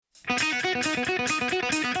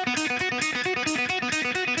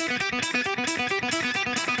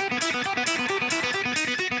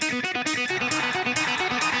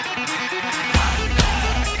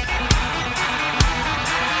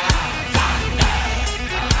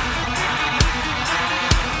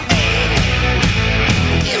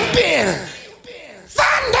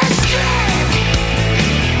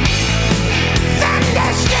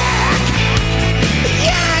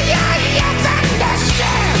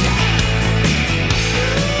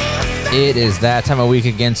It is that time of week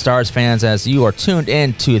again, Stars fans, as you are tuned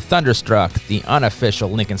in to Thunderstruck, the unofficial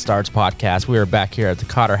Lincoln Stars podcast. We are back here at the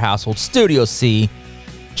Cotter household, Studio C.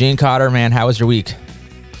 Gene Cotter, man, how was your week?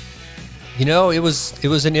 You know, it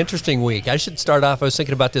was an interesting week. I should start off, I was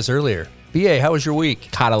thinking about this earlier. BA, how was your week?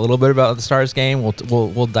 Caught a little bit about the Stars game.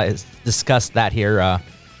 We'll discuss that here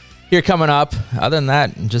coming up. Other than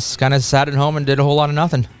that, just kind of sat at home and did a whole lot of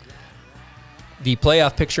nothing. The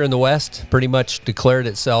playoff picture in the West pretty much declared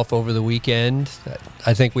itself over the weekend.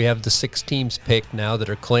 I think we have the 6 teams picked now that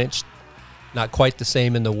are clinched. Not quite the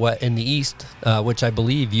same in the East, which I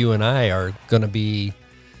believe you and I are going to be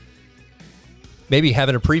maybe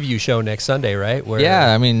having a preview show next Sunday, right?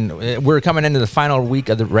 Yeah, I me're coming into the final week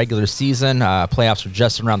of the regular season. Playoffs are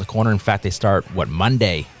just around the corner. In fact, they start,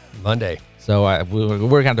 Monday? Monday. So we're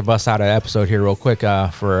going to have to bust out an episode here real quick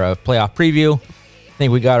for a playoff preview. I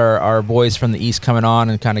think we got our boys from the East coming on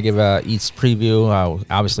and kind of give a East preview.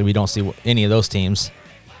 Obviously, we don't see any of those teams.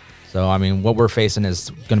 So, what we're facing is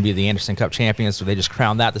going to be the Anderson Cup champions. So they just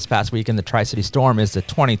crowned that this past weekend. The Tri-City Storm is the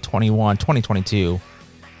 2021-2022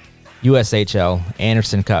 USHL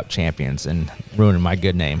Anderson Cup champions, and ruining my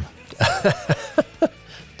good name.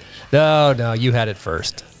 No, you had it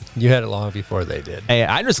first. You had it long before they did. Hey,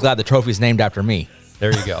 I'm just glad the trophy's named after me.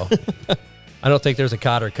 There you go. I don't think there's a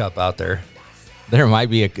Cotter Cup out there. There might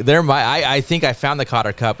be I think I found the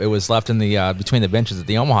Cotter Cup. It was left in the between the benches at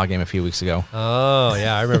the Omaha game a few weeks ago. Oh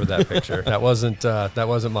yeah, I remember that picture. That wasn't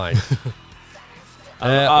mine.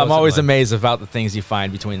 I'm always amazed about the things you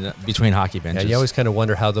find between hockey benches. Yeah, you always kind of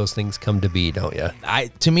wonder how those things come to be, don't you?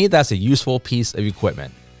 To me, that's a useful piece of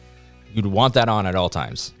equipment. You'd want that on at all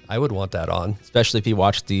times. I would want that on, especially if you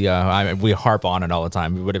watch the. We harp on it all the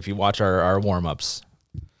time, but if you watch our warm ups.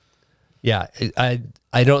 Yeah,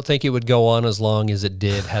 I don't think it would go on as long as it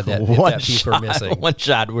did had that, that piece were missing. One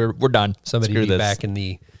shot, we're done. Somebody Screw be this.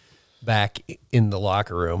 back in the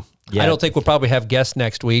locker room. Yeah. I don't think we'll probably have guests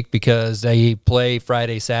next week because they play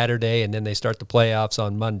Friday, Saturday, and then they start the playoffs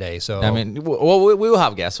on Monday. So we will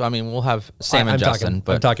have guests. We'll have Sam and Justin.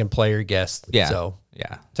 I'm talking player guests. Yeah. So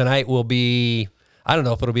yeah, tonight will be. I don't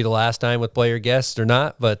know if it'll be the last time with player guests or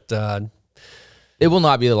not, but it will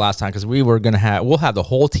not be the last time because we'll have the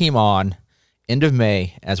whole team on end of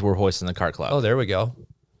May as we're hoisting the Cart Club. Oh, there we go.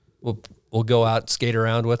 We'll go out and skate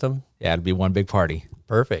around with them. Yeah, it'll be one big party.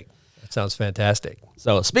 Perfect. That sounds fantastic.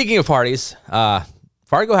 So speaking of parties,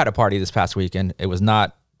 Fargo had a party this past weekend. It was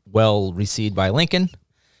not well received by Lincoln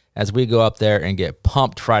as we go up there and get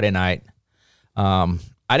pumped Friday night. I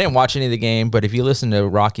didn't watch any of the game, but if you listen to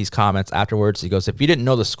Rocky's comments afterwards, he goes, if you didn't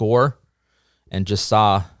know the score and just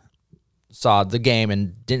saw the game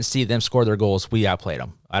and didn't see them score their goals, we outplayed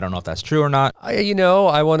them. I don't know if that's true or not.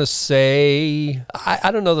 I want to say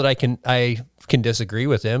I don't know that I can disagree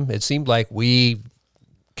with him. It seemed like we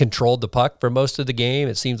controlled the puck for most of the game.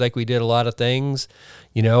 It seems like we did a lot of things.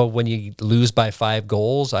 When you lose by 5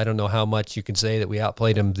 goals, I don't know how much you can say that we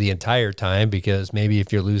outplayed them the entire time, because maybe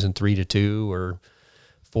if you're losing 3-2 or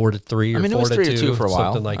 4-3 or 4-2, it was 3-2 for a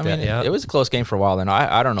while. Something like that. Yeah, it was a close game for a while. Then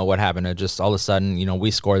I don't know what happened. It just all of a sudden, we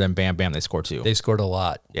score, then bam, they score 2. They scored a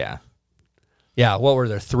lot. Yeah. Yeah, what were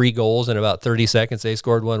there, 3 goals in about 30 seconds? They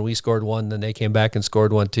scored 1, we scored 1, then they came back and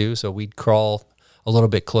scored 1 too. So we'd crawl a little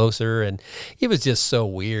bit closer, and it was just so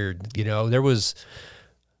weird. There was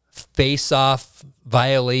face-off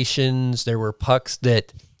violations. There were pucks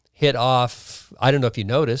that hit off. I don't know if you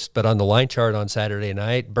noticed, but on the line chart on Saturday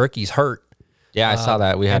night, Berkey's hurt. Yeah, I saw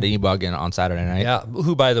that. We had an E-Bug on Saturday night. Yeah,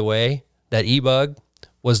 who, by the way, that E-Bug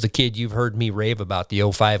was the kid you've heard me rave about, the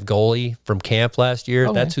 05 goalie from camp last year.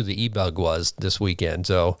 Okay. That's who the E-Bug was this weekend.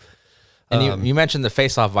 So, and you mentioned the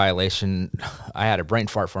face-off violation. I had a brain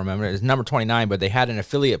fart for a moment. It was number 29, but they had an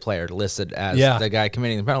affiliate player listed as the guy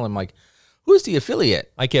committing the penalty. I'm like, who's the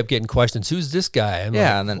affiliate? I kept getting questions. Who's this guy? I'm like,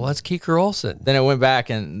 and then it's Kiefer Olsen. Then it went back,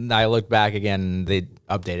 and I looked back again, and they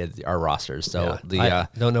updated our rosters. So I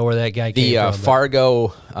don't know where that guy came from. The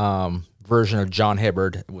Fargo version of John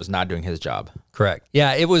Hibbard was not doing his job. Correct.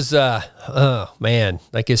 Yeah, it was, man,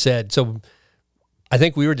 like I said, so I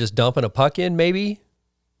think we were just dumping a puck in maybe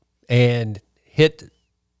and hit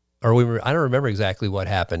or I don't remember exactly what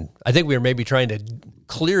happened. I think we were maybe trying to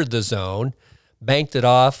clear the zone, banked it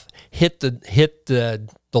off, hit the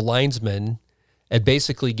linesman, and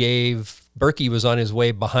basically gave Berkey was on his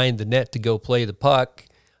way behind the net to go play the puck,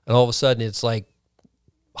 and all of a sudden it's like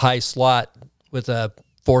high slot with a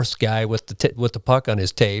fourth guy with the puck on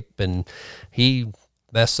his tape, and he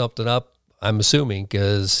messed something up. I'm assuming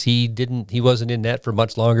because he wasn't in net for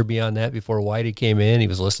much longer beyond that before Whitey came in. He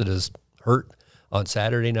was listed as hurt on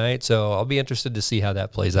Saturday night, so I'll be interested to see how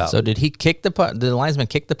that plays out. So did he kick the puck? Did the linesman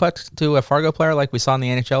kick the puck to a Fargo player like we saw in the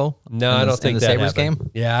NHL? No, I don't think the that Sabres happened.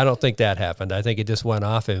 game. Yeah, I don't think that happened. I think it just went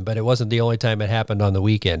off him, but it wasn't the only time it happened on the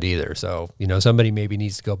weekend either. So, somebody maybe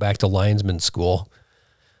needs to go back to linesman school.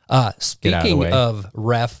 Speaking of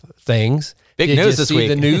ref things, big news this week.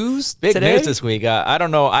 The news Big today? news this week. I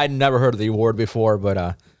don't know. I'd never heard of the award before,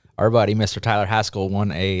 but our buddy, Mr. Tyler Haskell,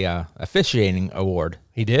 won a officiating award.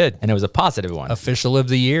 He did. And it was a positive one. Official of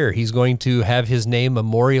the year. He's going to have his name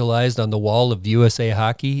memorialized on the wall of USA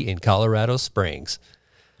Hockey in Colorado Springs.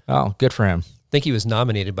 Oh, good for him. I think he was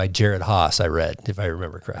nominated by Jared Haas, I read, if I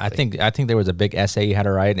remember correctly. I think there was a big essay you had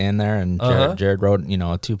to write in there, and Jared wrote,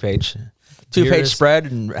 a two-page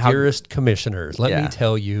spread. And dearest commissioners, let me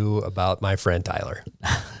tell you about my friend Tyler.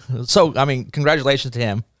 So, congratulations to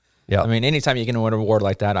him. Yeah. Anytime you can win an award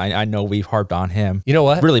like that, I know we've harped on him. You know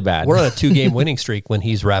what? Really bad. We're on a 2-game winning streak when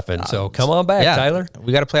he's reffing, so come on back, Tyler.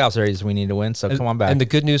 We got a playoff series we need to win, so come on back. And the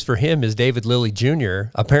good news for him is David Lilly Jr.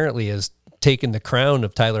 apparently has taken the crown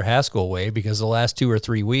of Tyler Haskell away, because the last 2 or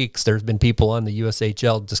 3 weeks, there's been people on the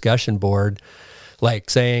USHL discussion board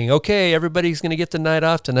saying, okay, everybody's going to get the night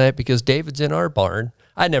off tonight because David's in our barn.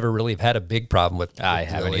 I never really have had a big problem with I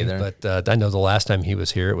haven't Lilly, either. but I know the last time he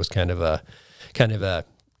was here, it was kind of a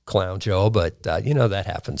clown show, but that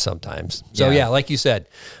happens sometimes. So like you said,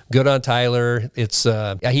 good on Tyler. It's he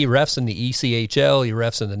refs in the ECHL, he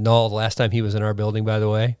refs in the Null. The last time he was in our building, by the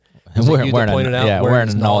way, wearing a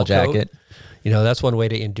Null jacket. That's one way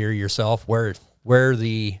to endear yourself. Wear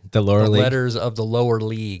the lower league letters of the lower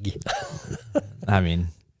league. This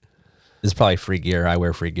is probably free gear. I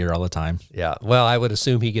wear free gear all the time. Yeah. Well, I would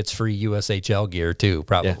assume he gets free USHL gear too,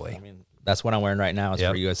 probably. Yeah. That's what I'm wearing right now is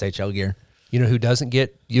free USHL gear. You know who doesn't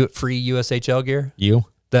get free USHL gear? You?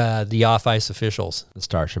 The off-ice officials. The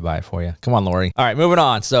Star should buy it for you. Come on, Lori. All right, moving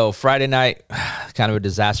on. So Friday night, kind of a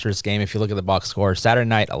disastrous game if you look at the box score. Saturday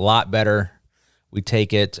night, a lot better. We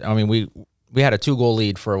take it. We had a 2-goal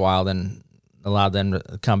lead for a while, then allowed them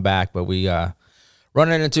to come back, but we run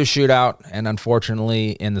it into a shootout, and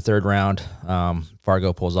unfortunately, in the third round,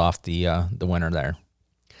 Fargo pulls off the winner there.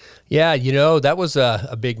 Yeah, that was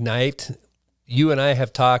a big night. You and I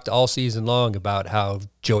have talked all season long about how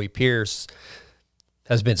Joey Pierce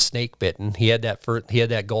has been snake bitten. He had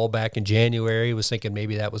that goal back in January. He was thinking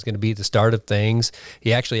maybe that was going to be the start of things.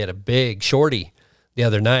 He actually had a big shorty the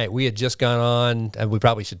other night. We had just gone on, and we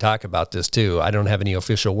probably should talk about this too. I don't have any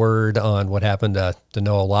official word on what happened to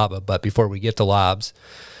Noah Laba, but before we get to Lobs,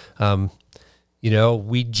 Lobs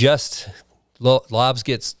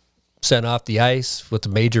gets sent off the ice with the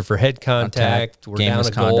major for head contact. We're down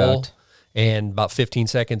a goal, and about 15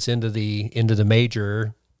 seconds into the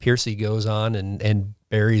major, Piercy goes on and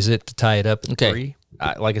buries it to tie it up at 3.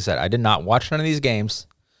 Like I said, I did not watch none of these games,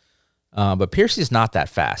 but Piercy's not that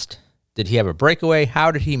fast. Did he have a breakaway?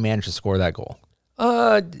 How did he manage to score that goal?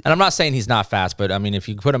 And I'm not saying he's not fast, but if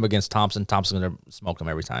you put him against Thompson's going to smoke him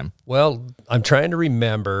every time. Well, I'm trying to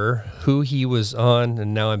remember who he was on,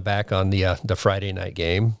 and now I'm back on the Friday night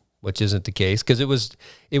game, which isn't the case, because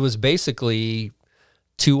it was basically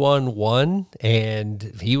 2-on-1,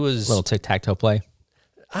 and he was a little tic-tac-toe play.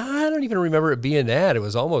 I don't even remember it being that. It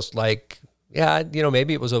was almost like,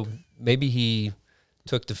 maybe maybe he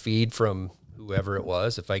took the feed from whoever it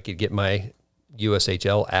was. If I could get my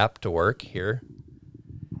USHL app to work here,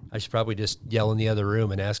 I should probably just yell in the other room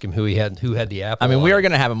and ask him who had the app. We are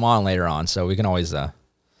going to have him on later on, so we can always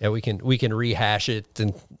we can rehash it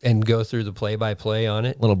and go through the play-by-play on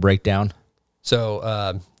it. Little breakdown.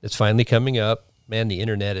 So it's finally coming up. Man, the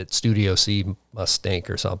internet at Studio C must stink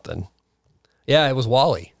or something. Yeah, it was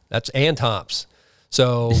Wally. That's and Tomps.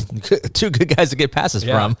 So 2 good guys to get passes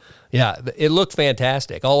from. Yeah, it looked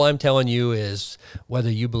fantastic. All I'm telling you is whether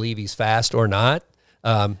you believe he's fast or not,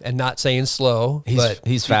 and not saying slow.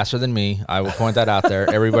 He's faster than me. I will point that out there.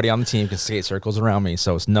 Everybody on the team can skate circles around me,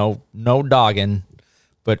 so it's no dogging,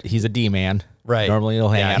 but he's a D-man. Right. Normally he'll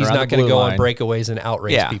hang out he's around not going to go on breakaways and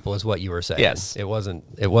outrace people is what you were saying. Yes. It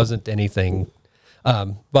wasn't anything.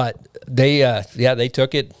 But they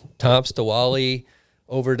took it. Tomps to Wally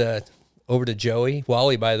over to Joey.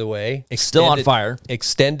 Wally, by the way, still on fire.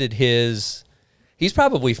 Extended his He's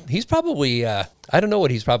probably I don't know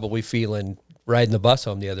what he's probably feeling riding the bus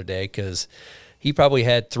home the other day, because he probably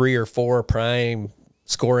had 3 or 4 prime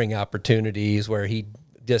scoring opportunities where he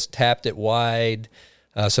just tapped it wide.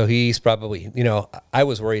 So he's probably, I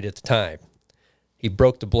was worried at the time. He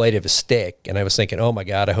broke the blade of his stick, and I was thinking, oh my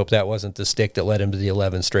God, I hope that wasn't the stick that led him to the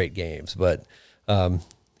 11 straight games. But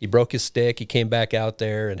he broke his stick. He came back out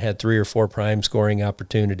there and had 3 or 4 prime scoring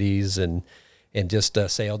opportunities, and just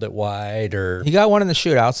sailed it wide. Or he got one in the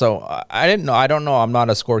shootout. So I didn't know. I don't know. I'm not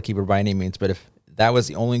a scorekeeper by any means, but if that was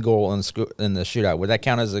the only goal in the shootout, would that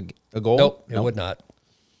count as a goal? Nope, it would not.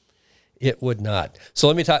 It would not.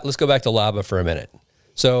 So let's go back to Laba for a minute.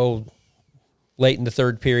 So late in the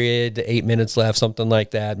third period, 8 minutes left, something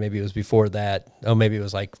like that. Maybe it was before that. Oh, maybe it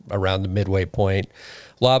was like around the midway point.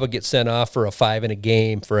 Laba gets sent off for a 5 in a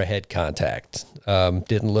game for a head contact.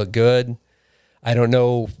 Didn't look good. I don't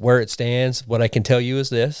know where it stands. What I can tell you is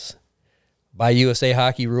this. By USA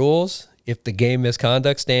Hockey rules, if the game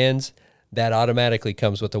misconduct stands, that automatically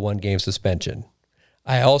comes with a 1-game suspension.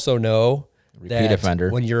 I also know that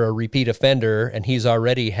when you're a repeat offender and he's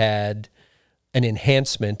already had an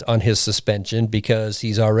enhancement on his suspension because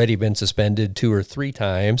he's already been suspended 2 or 3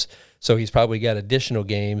 times, so he's probably got additional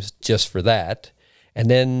games just for that. And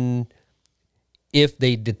then if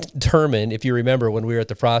they determine, if you remember when we were at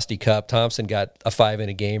the Frosty Cup, Thompson got a 5 in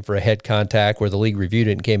a game for a head contact where the league reviewed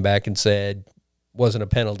it and came back and said wasn't a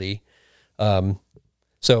penalty.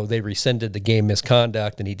 So they rescinded the game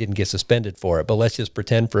misconduct and he didn't get suspended for it. But let's just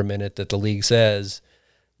pretend for a minute that the league says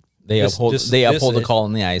they uphold the call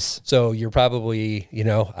on the ice. So you're probably,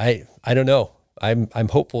 I don't know. I'm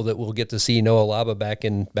hopeful that we'll get to see Noah Laba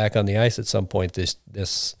back on the ice at some point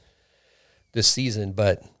this season,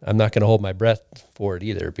 but I'm not going to hold my breath for it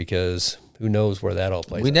either, because who knows where that all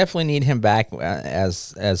plays. We definitely need him back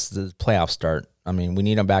as the playoffs start. I mean, we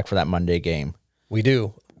need him back for that Monday game. We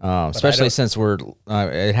do. Especially since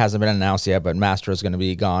it hasn't been announced yet, but Mastro is going to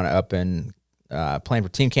be gone up and playing for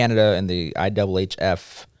Team Canada in the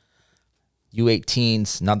IHF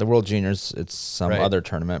U18s, not the World Juniors. It's some other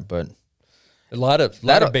tournament, but a lot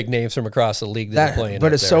of big names from across the league that are playing.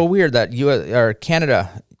 But it's so weird that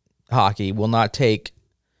Canada hockey will not take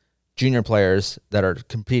junior players that are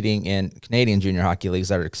competing in Canadian junior hockey leagues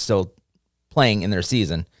that are still playing in their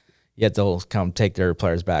season. Yet they'll come take their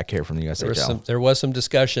players back here from the USHL. There was some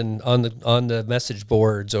discussion on the message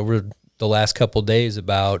boards over the last couple of days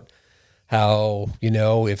about how,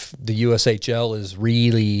 if the USHL is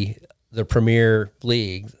really the premier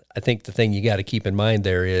league, I think the thing you got to keep in mind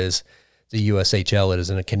there is the USHL is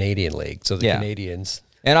in a Canadian league, so the Canadians.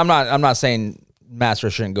 And I'm not saying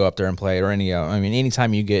Masters shouldn't go up there and play or any. I mean,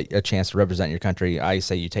 anytime you get a chance to represent your country, I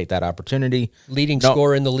say you take that opportunity. Leading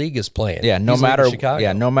scorer in the league is playing. Yeah, no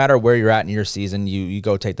matter where you're at in your season, you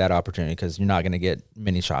go take that opportunity because you're not going to get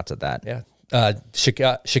many shots at that. Yeah,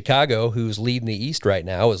 Chicago, who's leading the East right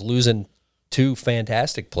now, is losing 2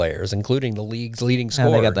 fantastic players, including the league's leading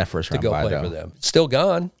scorer. They got that first round to go play for them. Still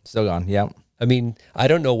gone. Yeah. I mean, I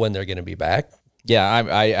don't know when they're going to be back. Yeah,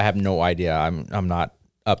 I have no idea. I'm not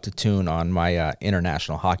up to tune on my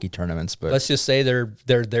international hockey tournaments, but let's just say they're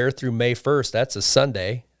there through May 1st. That's a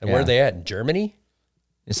Sunday. And where are they at? In Germany?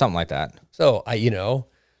 It's something like that. So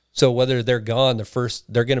so whether they're gone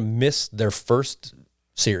they're going to miss their first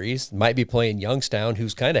series, might be playing Youngstown,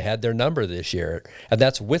 who's kind of had their number this year. And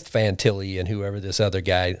that's with Fantilli and whoever this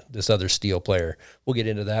other Steel player. We'll get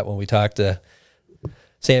into that when we talk to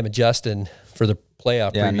Sam and Justin for the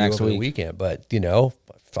playoff preview next over the weekend. But,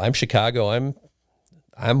 if I'm Chicago,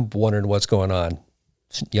 I'm wondering what's going on.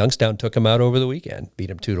 Youngstown took him out over the weekend,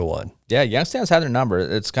 beat him 2-1. Yeah, Youngstown's had their number.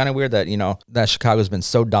 It's kind of weird that, that Chicago's been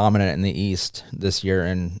so dominant in the East this year,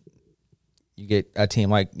 and you get a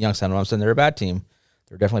team like Youngstown. I'm saying they're a bad team.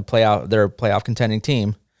 They're definitely they're a playoff contending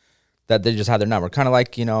team, that they just had their number. Kind of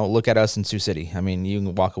like, look at us in Sioux City. I mean, you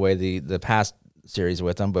can walk away the past series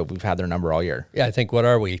with them, but we've had their number all year. Yeah, I think, what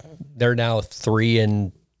are we? They're now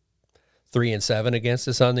 3-7 against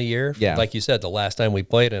us on the year. Yeah. Like you said, the last time we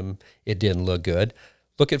played them, it didn't look good.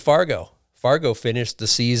 Look at Fargo. Fargo finished the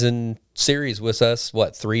season series with us,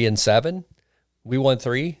 3-7? We won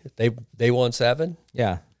 3. They won 7.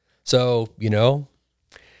 Yeah. So,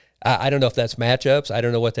 I don't know if that's matchups. I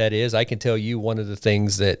don't know what that is. I can tell you one of the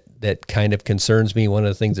things that kind of concerns me, one of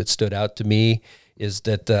the things that stood out to me is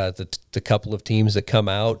that the couple of teams that come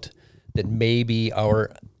out that maybe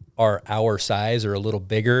are our size or a little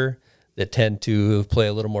bigger, that tend to play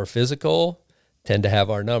a little more physical, tend to have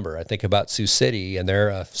our number. I think about Sioux City, and they're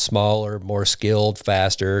a smaller, more skilled,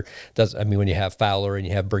 faster. When you have Fowler and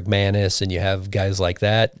you have Brigmanis and you have guys like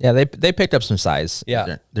that. Yeah, they picked up some size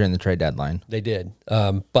during the trade deadline. They did.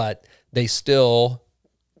 But they still,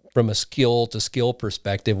 from a skill to skill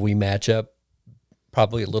perspective, we match up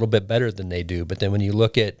probably a little bit better than they do. But then when you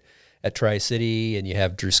look at Tri-City and you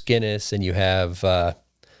have Drew Skinnis and you have,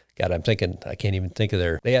 I'm thinking, I can't even think of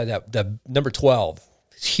the number 12.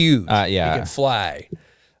 It's huge. Yeah. He can fly.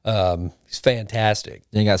 He's fantastic.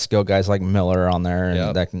 Then you got skill guys like Miller on there,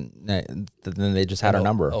 and Yep. then they just had a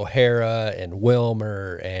number. O'Hara and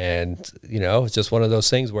Wilmer, and it's just one of those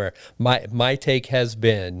things where my take has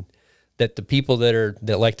been that the people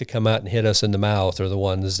that like to come out and hit us in the mouth are the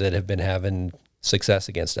ones that have been having success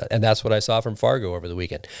against us. And that's what I saw from Fargo over the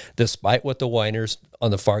weekend. Despite what the whiners on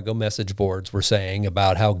the Fargo message boards were saying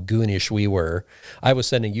about how goonish we were, I was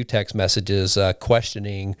sending you text messages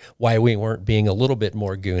questioning why we weren't being a little bit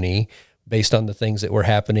more goony based on the things that were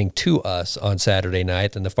happening to us on Saturday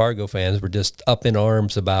night. And the Fargo fans were just up in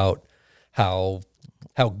arms about how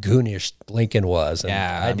goonish Lincoln was. And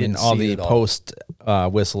I didn't all the post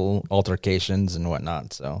whistle altercations and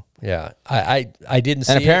whatnot. So yeah, I didn't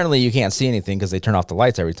see. And apparently you can't see anything because they turn off the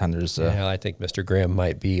lights every time there's. I think Mr. Grimm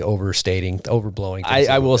might be overblowing.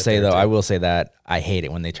 I will say though, I will say that I hate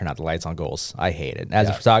it when they turn out the lights on goals. I hate it as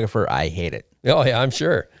a photographer. I hate it. Oh yeah, I'm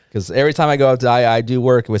sure. Because every time I go up to, I do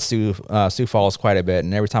work with Sioux Falls quite a bit,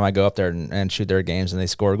 and every time I go up there and shoot their games and they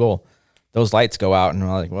score a goal, those lights go out, and I'm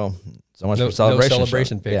like, well, so much for celebration. No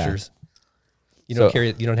celebration pictures. Yeah.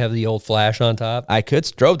 You don't have the old flash on top. I could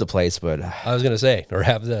strobe the place, but I was gonna say, or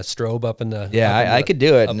have the strobe up in the. I could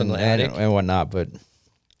do it up in the attic and whatnot, but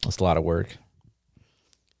it's a lot of work.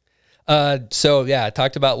 I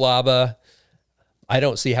talked about Laba. I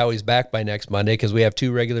don't see how he's back by next Monday because we have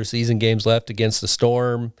 2 regular season games left against the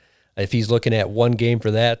Storm. If he's looking at 1 game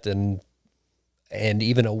for that, and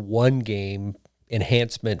even a 1 game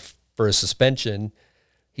enhancement for a suspension,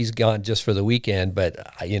 he's gone just for the weekend. But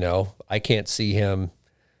I can't see him.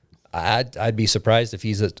 I'd be surprised if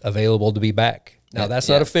he's available to be back. Now that's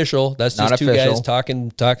not official. That's just not 2 guys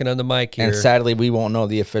talking on the mic here. And sadly, we won't know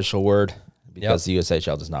the official word because the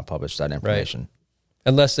USHL does not publish that information. Right.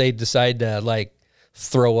 Unless they decide to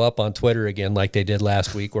throw up on Twitter again like they did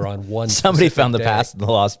last week. We're on one. Somebody found the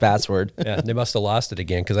lost password. Yeah, they must have lost it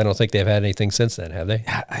again because I don't think they've had anything since then, have they?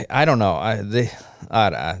 I don't know. I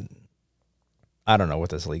don't know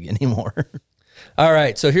with this league anymore. All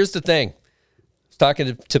right, so here's the thing. I was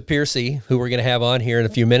talking to Piercy, who we're going to have on here in a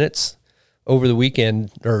few minutes, over the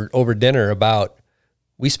weekend or over dinner about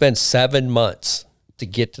we spent 7 months to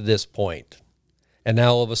get to this point. And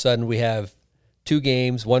now all of a sudden we have 2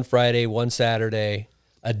 games, 1 Friday, 1 Saturday,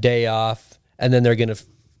 a day off, and then they're going to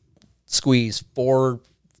squeeze four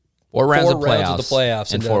rounds of the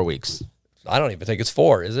playoffs in 4 weeks. I don't even think it's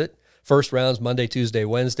 4, is it? First round's Monday, Tuesday,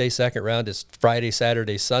 Wednesday. Second round is Friday,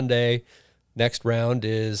 Saturday, Sunday. Next round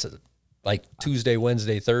is Tuesday,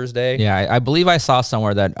 Wednesday, Thursday. Yeah, I believe I saw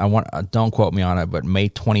somewhere that don't quote me on it, but May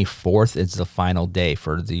 24th is the final day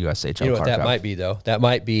for the USHL. You know what that Cup. might be, though? That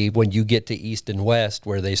might be when you get to East and West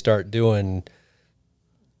where they start doing,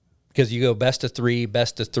 because you go best of 3,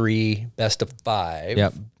 best of 3, best of 5.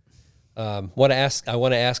 Yep. I want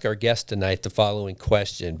to ask our guest tonight the following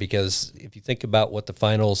question, because if you think about what the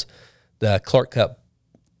finals, the Clark Cup,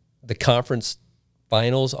 the conference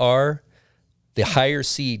finals are, the higher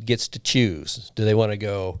seed gets to choose. Do they want to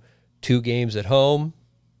go 2 games at home,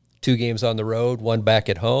 2 games on the road, 1 back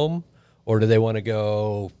at home, or do they want to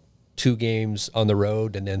go 2 games on the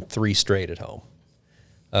road and then 3 straight at home?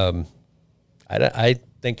 I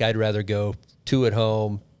think I'd rather go 2 at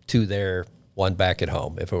home, 2 there, 1 back at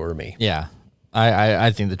home if it were me. Yeah,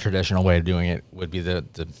 I think the traditional way of doing it would be the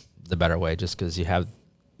better way, just because you have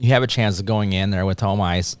a chance of going in there with home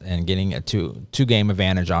ice and getting a two game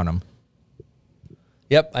advantage on them.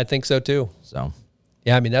 Yep, I think so too. So,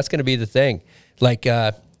 yeah, I mean, that's going to be the thing.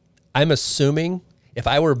 I'm assuming if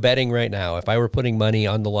I were betting right now, if I were putting money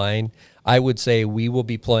on the line, I would say we will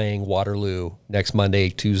be playing Waterloo next Monday,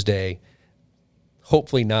 Tuesday,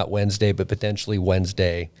 hopefully not Wednesday, but potentially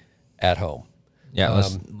Wednesday at home. Yeah,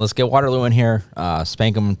 let's get Waterloo in here,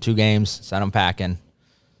 spank them 2 games, send them packing,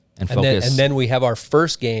 and focus. And then we have our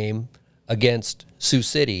first game against Sioux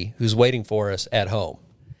City, who's waiting for us at home.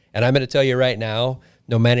 And I'm going to tell you right now,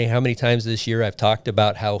 no matter how many times this year I've talked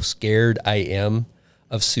about how scared I am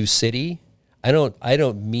of Sioux City, I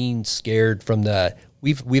don't mean scared from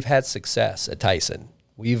we've had success at Tyson.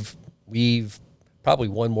 We've probably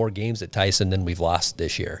won more games at Tyson than we've lost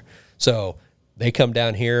this year. So they come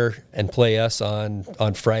down here and play us on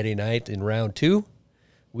Friday night in round 2.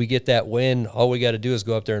 We get that win. All we got to do is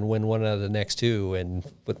go up there and win 1 out of the next 2.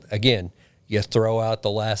 But again, you throw out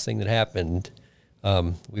the last thing that happened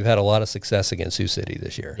We've had a lot of success against Sioux City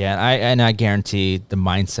this year. Yeah, and I guarantee the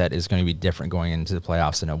mindset is going to be different going into the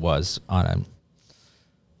playoffs than it was on a,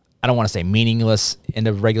 I don't want to say meaningless end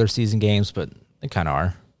of regular season games, but they kind of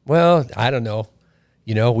are. Well, I don't know.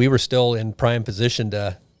 We were still in prime position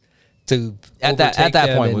to at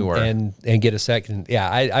that point we were and get a second. Yeah,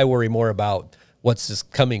 I worry more about what's this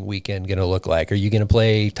coming weekend going to look like. Are you going to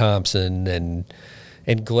play Thompson and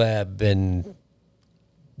Gleb and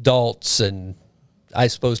Daltz and I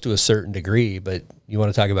suppose to a certain degree, but you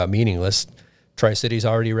want to talk about meaningless. Tri-City's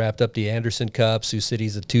already wrapped up the Anderson Cup. Sioux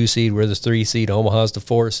City's the 2 seed. We're the 3 seed. Omaha's the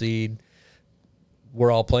 4 seed. We're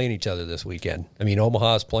all playing each other this weekend. I mean,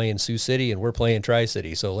 Omaha's playing Sioux City and we're playing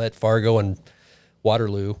Tri-City. So let Fargo and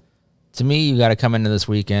Waterloo. To me, you got to come into this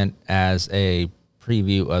weekend as a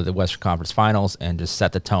preview of the Western Conference Finals and just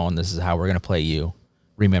set the tone. This is how we're going to play you.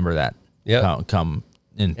 Remember that. Yeah. Come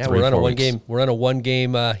in 3 we're on 4 a weeks. We're on a 1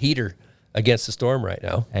 game heater against the Storm right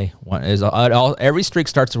now. Hey, one is every streak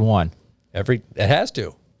starts with 1. It has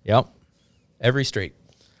to. Yep. Every streak.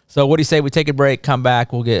 So what do you say we take a break, come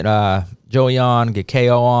back, we'll get Joey on, get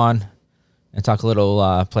KO on, and talk a little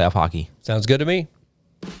playoff hockey. Sounds good to me.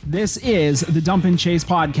 This is the Dump and Chase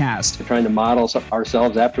podcast. We're trying to model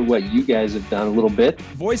ourselves after what you guys have done a little bit.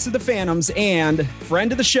 Voice of the Phantoms and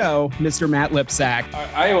friend of the show, Mr. Matt Lipsack.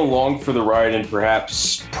 I am along for the ride and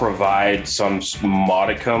perhaps provide some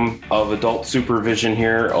modicum of adult supervision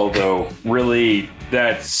here, although really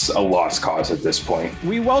that's a lost cause at this point.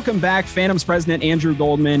 We welcome back Phantoms president Andrew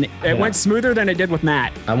Goldman. It went smoother than it did with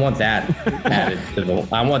Matt. I want that added.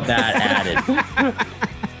 I want that added.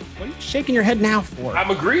 What are you shaking your head now for?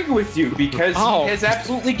 I'm agreeing with you because he has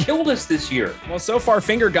absolutely killed us this year. Well, so far,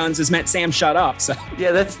 finger guns has meant Sam shut up. So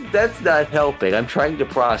Yeah, that's not helping. I'm trying to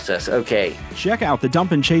process. Okay. check out the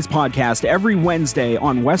Dump and Chase podcast every Wednesday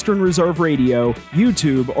on Western Reserve Radio,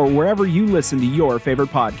 YouTube, or wherever you listen to your favorite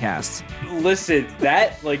podcasts. Listen,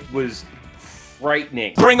 that was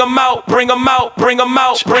frightening. Bring them out, bring them out, bring them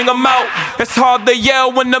out, bring them out. It's hard to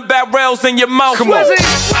yell when the barrel's in your mouth. Come on.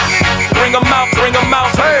 Bring them out, bring them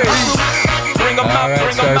out. Hey. Bring them out, All right,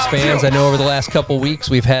 bring them Stars out. fans, I know over the last couple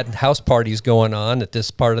weeks we've had house parties going on at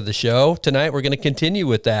this part of the show. Tonight we're going to continue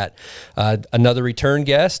with that. Another return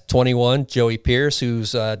guest, 21, Joey Pierce,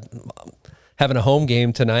 who's having a home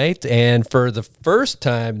game tonight. And for the first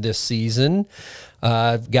time this season,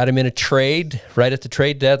 got him in a trade right at the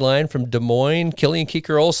trade deadline from Des Moines, Killian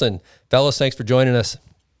Keeker-Olsen. Fellas, thanks for joining us.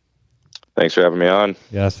 Thanks for having me on.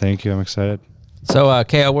 Yeah, thank you. I'm excited. So,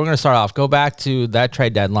 KO, we're going to start off. Go back to that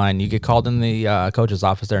trade deadline. You get called in the coach's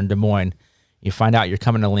office there in Des Moines. You find out you're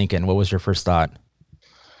coming to Lincoln. What was your first thought?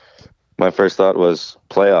 My first thought was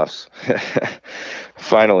playoffs.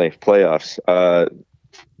 Finally, playoffs.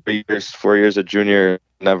 4 years of junior,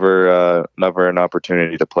 never an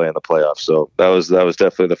opportunity to play in the playoffs. So that was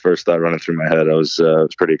definitely the first thought running through my head. I was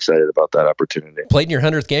pretty excited about that opportunity. Played in your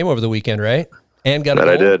 100th game over the weekend, right? And got a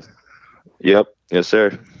That goal? I did. Yep. Yes,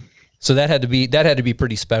 sir. So that had to be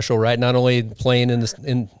pretty special, right? Not only playing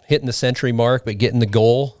in hitting the century mark, but getting the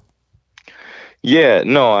goal. Yeah.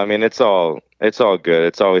 No. I mean, it's all good.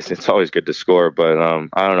 It's always good to score. But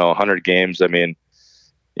I don't know, 100 games. I mean,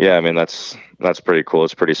 yeah. I mean, that's pretty cool.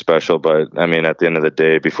 It's pretty special. But I mean, at the end of the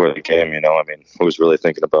day, before the game, I mean, who's really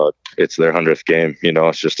thinking about it's their 100th game?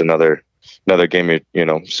 It's just another game.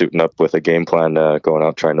 Suiting up with a game plan, going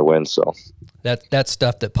out trying to win. So. That's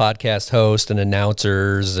stuff that podcast hosts and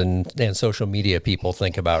announcers and social media people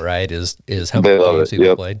think about, right? Is how many games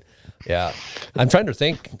people played. Yeah. I'm trying to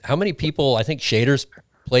think how many people. I think Shader's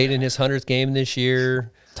played in his 100th game this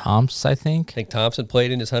year. Thompson, I think. I think Thompson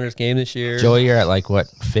played in his 100th game this year. Joey, you're at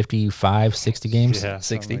 55, 60 games? Yeah,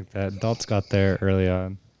 60. like that. Daltz got there early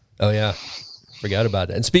on. Oh yeah, forgot about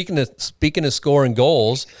that. And speaking of scoring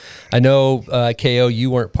goals, I know KO,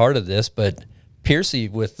 you weren't part of this, but Piercy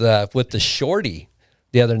with the shorty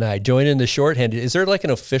the other night, joining the shorthanded. Is there like an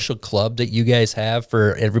official club that you guys have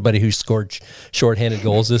for everybody who scored shorthanded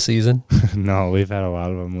goals this season? No, we've had a lot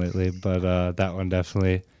of them lately, but that one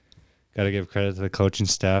definitely got to give credit to the coaching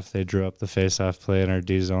staff. They drew up the face-off play in our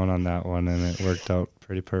D zone on that one, and it worked out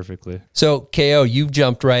pretty perfectly. So KO, you've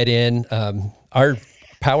jumped right in. Our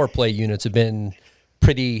power play units have been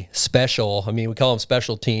pretty special. I mean, we call them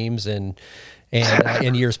special teams, and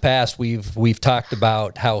in years past, we've talked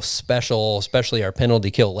about how special, especially our penalty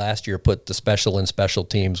kill last year, put the special in special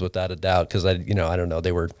teams without a doubt. Because I don't know,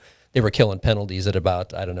 they were killing penalties at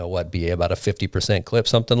about about a 50% clip,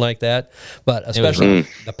 something like that. But especially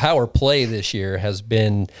the power play this year has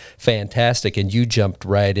been fantastic, and you jumped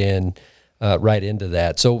right into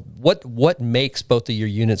that. So what makes both of your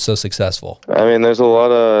units so successful? I mean, there's a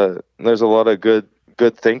lot of good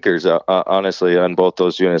good thinkers, honestly, on both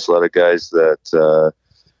those units. A lot of guys that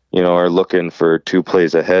are looking for 2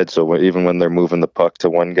 plays ahead. So even when they're moving the puck to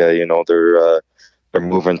one guy, they're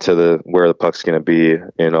moving to where the puck's going to be,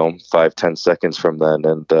 5-10 seconds from then,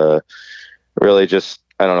 and really just,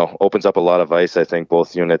 I don't know, opens up a lot of ice. I think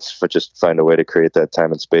both units for just find a way to create that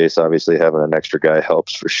time and space. Obviously, having an extra guy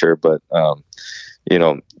helps for sure, but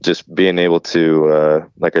just being able to,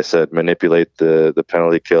 like I said, manipulate the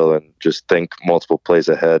penalty kill and just think multiple plays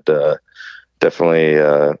ahead definitely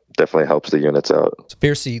helps the units out. So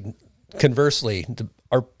Piercy, conversely,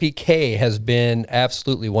 our PK has been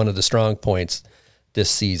absolutely one of the strong points this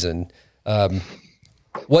season.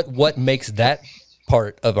 What makes that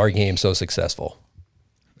part of our game so successful?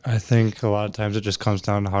 I think a lot of times it just comes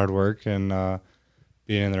down to hard work and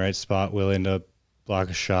being in the right spot, willing to block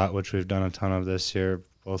a shot, which we've done a ton of this year,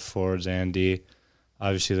 both forwards and D.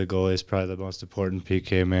 Obviously, the goalie is probably the most important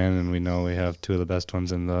PK man, and we know we have 2 of the best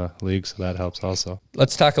ones in the league, so that helps also.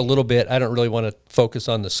 Let's talk a little bit. I don't really want to focus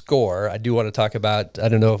on the score. I do want to talk about, I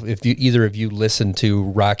don't know if either of you listened to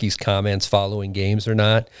Rocky's comments following games or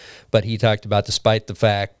not, but he talked about, despite the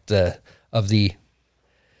fact of the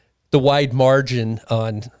wide margin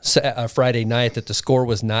on Friday night, that the score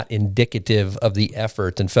was not indicative of the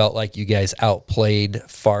effort, and felt like you guys outplayed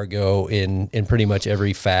Fargo in pretty much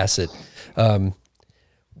every facet.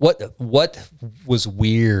 What was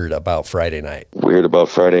weird about Friday night? Weird about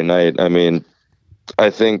Friday night? I mean, I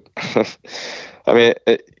think,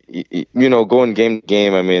 going game to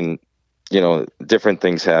game, I mean, different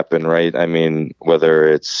things happen, right? I mean, whether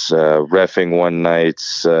it's reffing one night,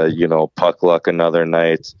 puck luck another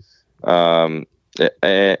night. And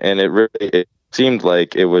it seemed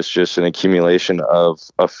like it was just an accumulation of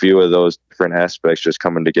a few of those different aspects just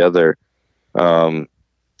coming together.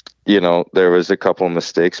 There was a couple of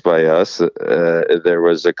mistakes by us. There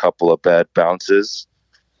was a couple of bad bounces.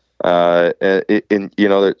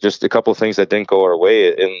 Just a couple of things that didn't go our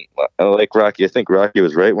way. And like Rocky, I think Rocky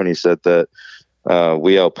was right when he said that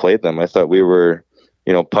we outplayed them. I thought we were,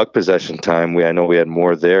 puck possession time. I know we had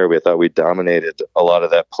more there. We thought we dominated a lot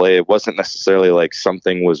of that play. It wasn't necessarily like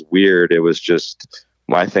something was weird. It was just,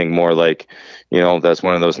 I think, more like, that's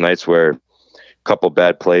one of those nights where a couple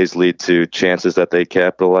bad plays lead to chances that they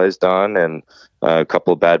capitalized on, and a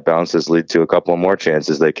couple of bad bounces lead to a couple of more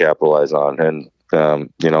chances they capitalize on. And,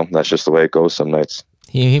 that's just the way it goes some nights.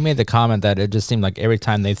 He made the comment that it just seemed like every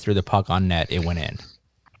time they threw the puck on net, it went in.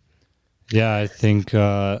 Yeah, I think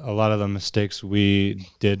a lot of the mistakes we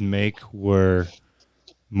did make were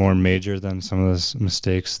more major than some of the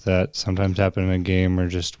mistakes that sometimes happen in a game, or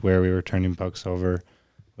just where we were turning pucks over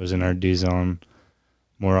was in our D zone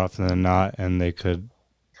more often than not, and they could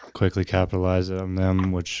quickly capitalize on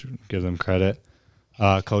them, which give them credit.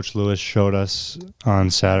 Coach Lewis showed us on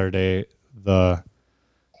Saturday the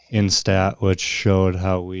in-stat, which showed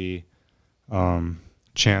how we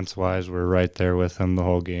chance-wise we're right there with him the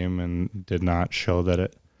whole game, and did not show that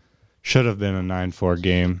it should have been a 9-4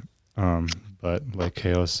 game. But like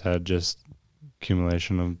Keo said, just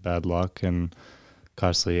accumulation of bad luck and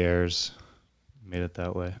costly errors made it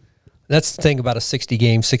that way. That's the thing about a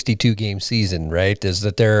 60-game, 62-game season, right? Is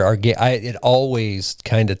that there are it always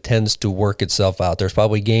kind of tends to work itself out. There's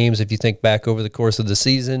probably games, if you think back over the course of the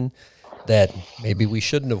season, that maybe we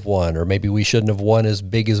shouldn't have won, or maybe we shouldn't have won as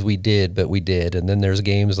big as we did, but we did. And then there's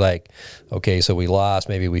games like, okay, so we lost,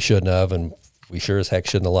 maybe we shouldn't have, and we sure as heck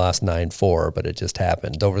shouldn't have lost 9-4, but it just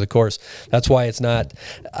happened over the course. That's why it's not,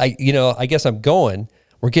 I guess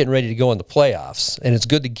we're getting ready to go in the playoffs, and it's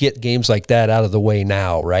good to get games like that out of the way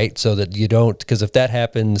now, right? So that you don't, because if that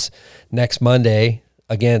happens next Monday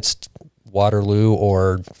against Waterloo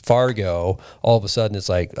or Fargo, all of a sudden it's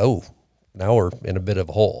like, oh, now we're in a bit of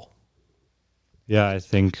a hole. Yeah, I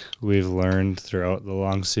think we've learned throughout the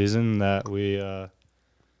long season that we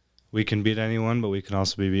can beat anyone, but we can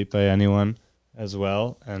also be beat by anyone as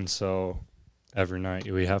well. And so every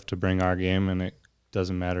night we have to bring our game, and it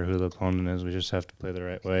doesn't matter who the opponent is. We just have to play the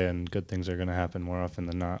right way, and good things are going to happen more often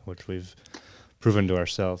than not, which we've proven to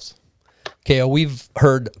ourselves. Okay, we've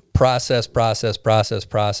heard process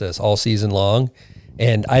all season long,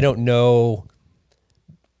 and I don't know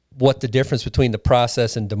what the difference between the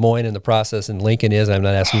process in Des Moines and the process in Lincoln is. I'm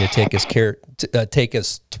not asking you to take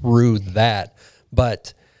us through that,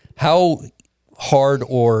 but how hard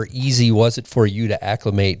or easy was it for you to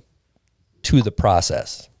acclimate to the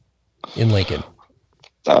process in Lincoln?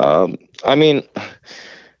 I mean,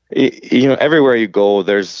 everywhere you go,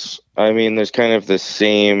 there's kind of the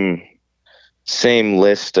same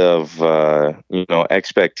list of,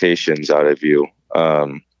 expectations out of you,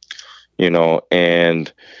 and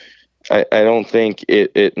I don't think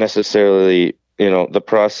it necessarily the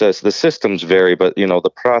process, the systems vary, but,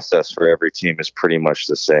 the process for every team is pretty much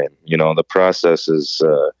the same. The process is,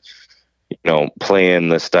 playing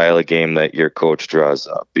the style of game that your coach draws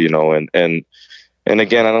up, and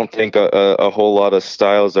again, I don't think a whole lot of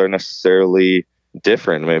styles are necessarily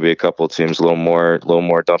different. Maybe a couple of teams a little more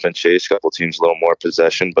dump and chase, a couple of teams a little more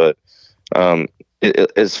possession, but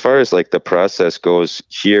as far as like the process goes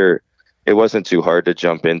here, it wasn't too hard to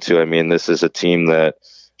jump into. I mean, this is a team that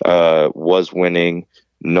was winning,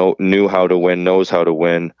 knew how to win, knows how to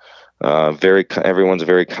win. Everyone's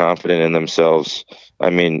very confident in themselves. I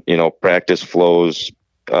mean, practice flows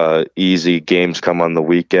easy. Games come on the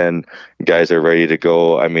weekend. Guys are ready to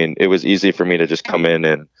go. I mean, it was easy for me to just come in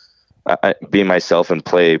and be myself and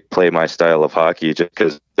play my style of hockey, just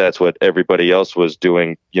because that's what everybody else was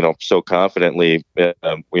doing, so confidently,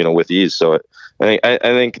 with ease. So I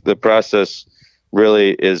think the process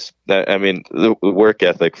really is that, I mean, the work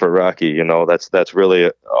ethic for Rocky, that's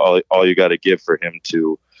really all you got to give for him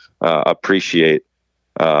to appreciate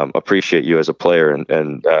you as a player.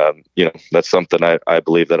 And that's something I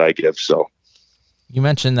believe that I give. So you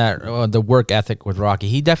mentioned that the work ethic with Rocky,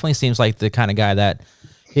 he definitely seems like the kind of guy that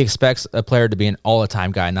he expects a player to be an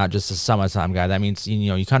all-the-time guy, not just a some-of-the-time guy. That means,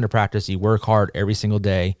 you come to practice, you work hard every single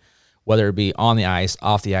day, whether it be on the ice,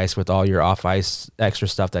 off the ice with all your off-ice extra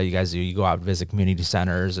stuff that you guys do. You go out and visit community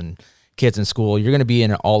centers and kids in school. You're going to be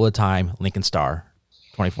in an all-the-time Lincoln Star,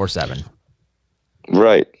 24/7.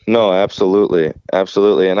 Right. No, absolutely.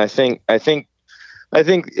 Absolutely. And I think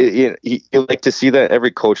you like to see that.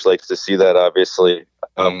 Every coach likes to see that, obviously.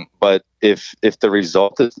 But if the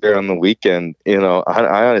result is there on the weekend,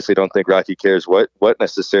 I honestly don't think Rocky cares what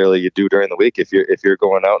necessarily you do during the week. If you're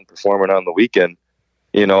going out and performing on the weekend,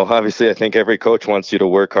 obviously I think every coach wants you to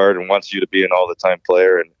work hard and wants you to be an all-the-time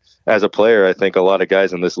player. And as a player, I think a lot of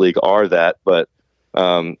guys in this league are that. But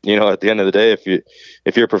at the end of the day,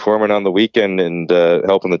 if you're performing on the weekend and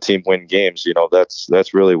helping the team win games,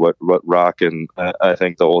 that's really what Rock and I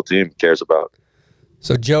think the whole team cares about.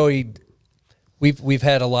 So Joey, we've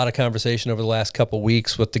had a lot of conversation over the last couple of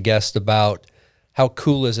weeks with the guests about how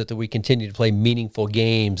cool is it that we continue to play meaningful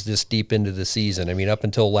games this deep into the season. I mean, up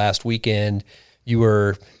until last weekend, you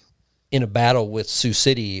were in a battle with Sioux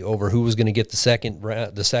City over who was going to get the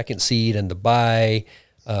second seed and the bye,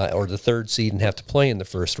 or the third seed and have to play in the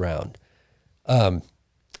first round.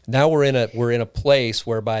 Now we're in a place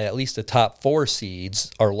whereby at least the top 4 seeds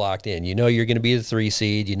are locked in. You're going to be the 3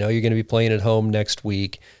 seed. You're going to be playing at home next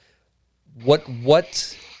week.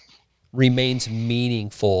 What remains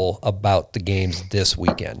meaningful about the games this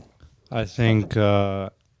weekend? I think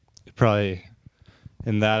probably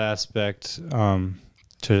in that aspect, to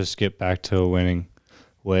just get back to winning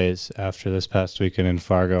ways after this past weekend in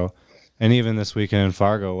Fargo. And even this weekend in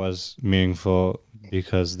Fargo was meaningful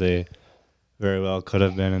because they very well could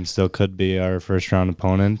have been and still could be our first round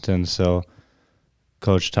opponent. And so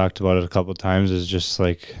Coach talked about it a couple of times, is just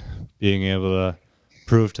like being able to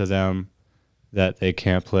prove to them that they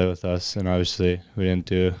can't play with us. And obviously we didn't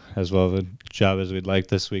do as well of a job as we'd like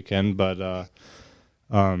this weekend, but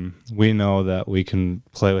we know that we can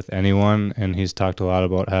play with anyone. And he's talked a lot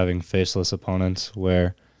about having faceless opponents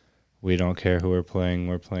where we don't care who we're playing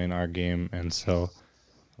our game. And so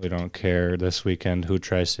we don't care this weekend who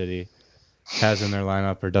Tri-City has in their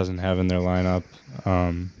lineup or doesn't have in their lineup.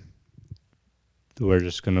 We're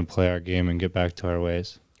just going to play our game and get back to our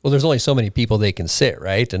ways. Well, there's only so many people they can sit,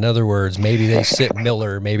 right? In other words, maybe they sit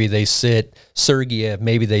Miller, maybe they sit Sergeyev,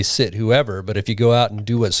 maybe they sit whoever. But if you go out and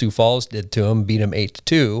do what Sioux Falls did to them, beat them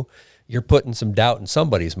 8-2, you're putting some doubt in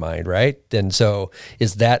somebody's mind, right? And so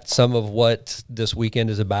is that some of what this weekend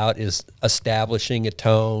is about, is establishing a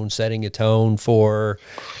tone, setting a tone for,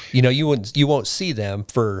 you won't see them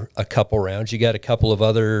for a couple rounds. You got a couple of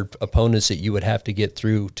other opponents that you would have to get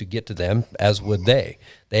through to get to them, as would they.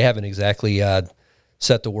 They haven't exactly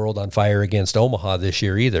set the world on fire against Omaha this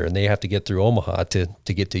year either, and they have to get through Omaha to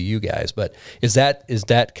get to you guys. But is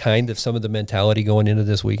that kind of some of the mentality going into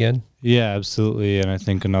this weekend? Yeah, absolutely. And I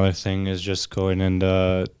think another thing is just going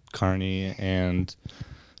into Kearney and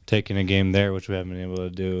taking a game there, which we haven't been able to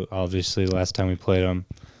do. Obviously, last time we played them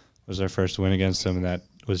was our first win against them, and that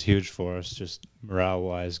was huge for us, just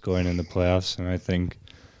morale-wise going into playoffs. And I think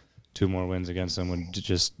 2 more wins against them would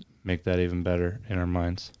just make that even better in our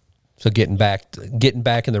minds. So getting back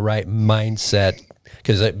in the right mindset,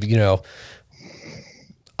 because a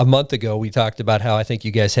month ago we talked about how I think you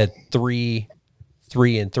guys had 3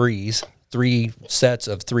 3-3s, 3 sets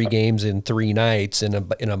of 3 games in 3 nights in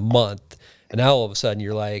a month, and now all of a sudden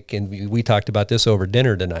you're like, and we talked about this over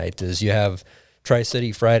dinner tonight, is you have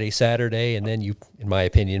Tri-City Friday, Saturday, and then you, in my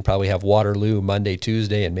opinion, probably have Waterloo Monday,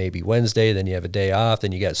 Tuesday, and maybe Wednesday. Then you have a day off.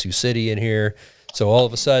 Then you got Sioux City in here. So all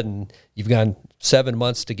of a sudden, you've gone 7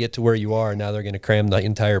 months to get to where you are. And now they're going to cram the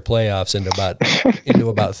entire playoffs into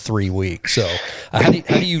about 3 weeks. So how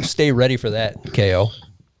do you stay ready for that, KO?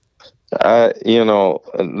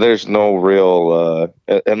 There's no real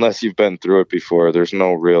unless you've been through it before. There's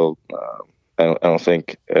no real. I don't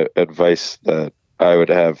think advice that I would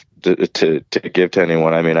have to give to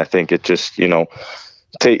anyone. I mean, I think it just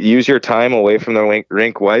use your time away from the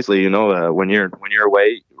rink wisely. When you're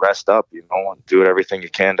away, rest up. Do everything you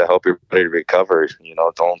can to help your body recover.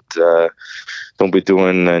 Don't be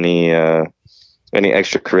doing any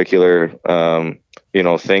extracurricular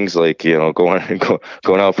things like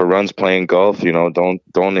going out for runs, playing golf.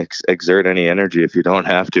 Don't exert any energy if you don't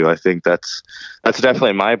have to. I think that's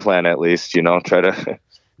definitely my plan, at least.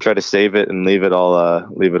 Try to save it and leave it all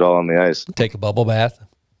on the ice. Take a bubble bath.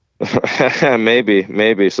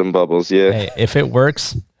 maybe some bubbles. Yeah. Hey, if it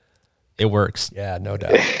works, it works. Yeah, no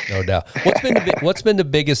doubt. What's been the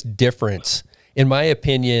biggest difference, in my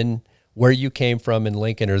opinion? Where you came from and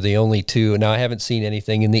Lincoln are the only two. Now, I haven't seen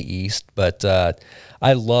anything in the East, but I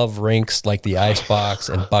love rinks like the Icebox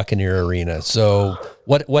and Buccaneer Arena. So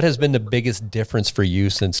what has been the biggest difference for you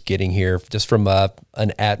since getting here, just from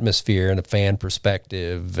an atmosphere and a fan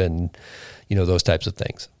perspective and, those types of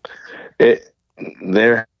things?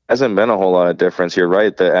 There hasn't been a whole lot of difference. You're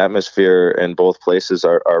right. The atmosphere in both places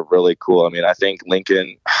are really cool. I mean, I think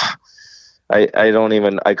Lincoln...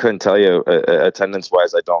 I couldn't tell you attendance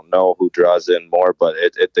wise. I don't know who draws in more, but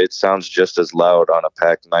it sounds just as loud on a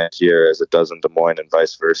packed night here as it does in Des Moines and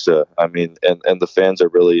vice versa. I mean, and the fans are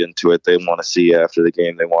really into it. They want to see you after the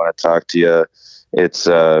game. They want to talk to you. It's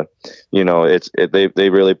they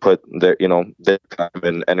really put their time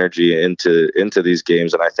and energy into these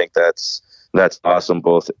games, and I think that's awesome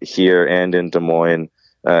both here and in Des Moines.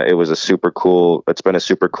 It's been a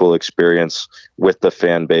super cool experience with the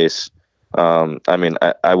fan base. I mean,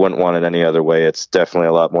 I wouldn't want it any other way. It's definitely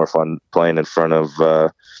a lot more fun playing in front of,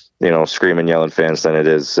 screaming, yelling fans than it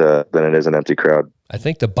is an empty crowd. I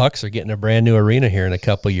think the Bucks are getting a brand new arena here in a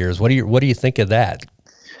couple of years. What do you think of that?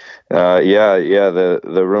 Yeah.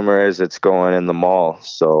 The rumor is it's going in the mall.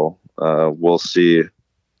 So, we'll see.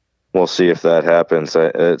 We'll see if that happens.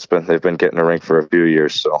 They've been getting a rink for a few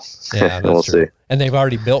years, so yeah, we'll see. And they've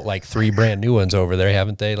already built like 3 brand new ones over there,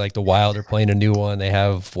 haven't they? Like the Wild are playing a new one. They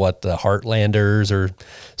have the Heartlanders or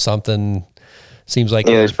something. Seems like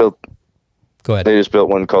they just built. Go ahead. They just built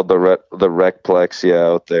one called the Recplex.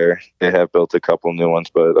 Out there. They have built a couple new ones,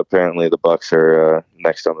 but apparently the Bucks are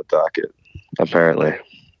next on the docket. Apparently,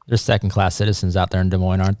 they're second-class citizens out there in Des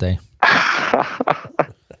Moines, aren't they?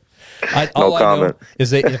 All I know is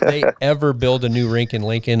that if they ever build a new rink in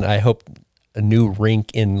Lincoln, I hope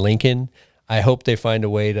they find a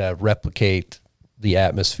way to replicate the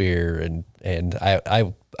atmosphere, and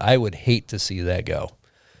I would hate to see that go.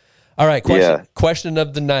 All right, question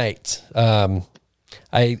of the night.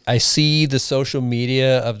 I see the social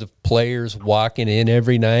media of the players walking in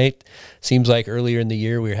every night. Seems like earlier in the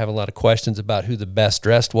year we were having a lot of questions about who the best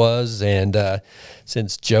dressed was, and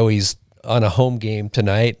since Joey's on a home game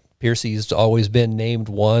tonight, Piercy's always been named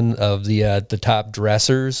one of the top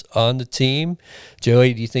dressers on the team.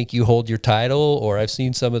 Joey, do you think you hold your title? Or I've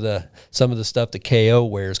seen some of the stuff that KO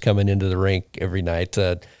wears coming into the rink every night.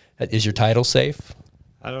 Is your title safe?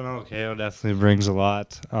 I don't know. KO definitely brings a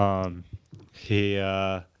lot. He's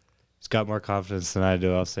got more confidence than I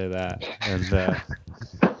do. I'll say that, and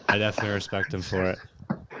I definitely respect him for it.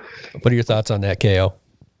 What are your thoughts on that, KO?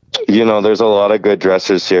 There's a lot of good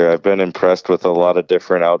dressers here. I've been impressed with a lot of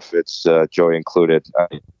different outfits, Joey included.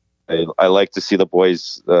 I like to see the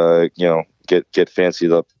boys, get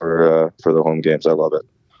fancied up for the home games. I love it.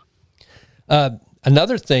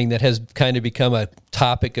 Another thing that has kind of become a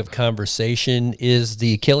topic of conversation is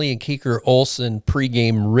the Killian Keeker-Olsen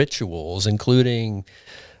pregame rituals, including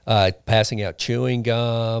passing out chewing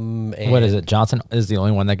gum. And, what is it? Johnson is the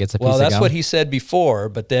only one that gets a piece of gum? Well, that's what he said before,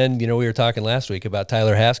 but then, we were talking last week about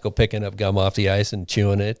Tyler Haskell picking up gum off the ice and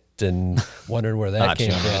chewing it and wondering where that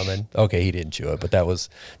came from. And okay, he didn't chew it, but that was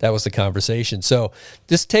the conversation. So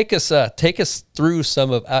just take us through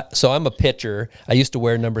some of, so I'm a pitcher. I used to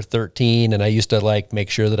wear number 13, and I used to make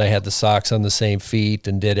sure that I had the socks on the same feet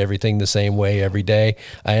and did everything the same way every day.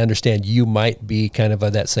 I understand you might be kind of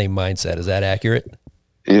that same mindset. Is that accurate?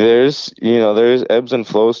 There's ebbs and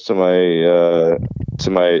flows to my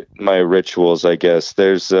rituals, I guess.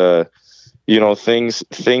 There's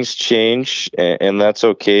things change, and that's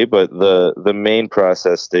okay. But the main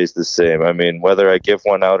process stays the same. I mean, whether I give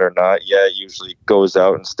one out or not, it usually goes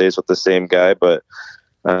out and stays with the same guy. But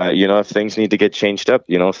if things need to get changed up,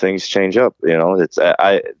 things change up.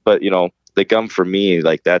 But the gum for me,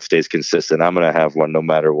 like, that stays consistent. I'm gonna have one no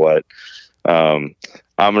matter what.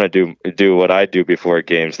 I'm gonna do what I do before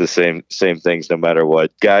games, the same things no matter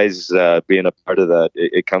what. Guys, being a part of that,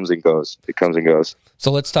 it comes and goes. It comes and goes.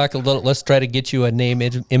 So let's talk a little. Let's try to get you a name,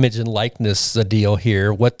 image, and likeness deal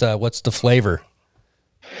here. What's the flavor?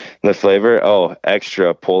 The flavor? Oh,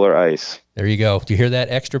 Extra Polar Ice. There you go. Do you hear that,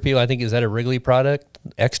 Extra, people? I think, is that a Wrigley product?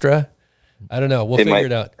 Extra? I don't know. We'll figure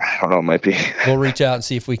it out. I don't know. It might be. We'll reach out and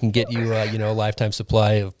see if we can get you, a lifetime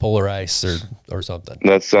supply of Polar Ice or something.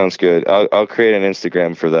 That sounds good. I'll create an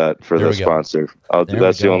Instagram for that, for the sponsor.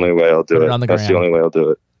 That's the only way I'll do it. That's the only way I'll do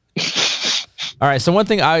it. All right. So one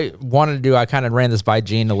thing I wanted to do, I kind of ran this by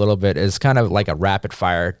Gene a little bit, is kind of like a rapid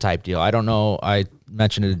fire type deal. I don't know. I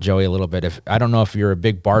mentioned it to Joey a little bit. I don't know if you're a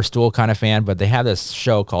big Barstool kind of fan, but they have this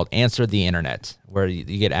show called Answer the Internet, where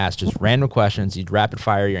you get asked just random questions. You'd rapid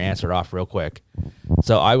fire your answer off real quick.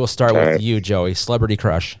 So I will start with you, Joey. Celebrity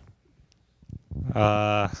crush.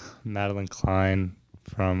 Madeline Klein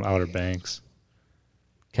from Outer Banks.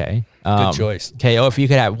 Okay. Good choice. KO, if you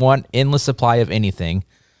could have one endless supply of anything,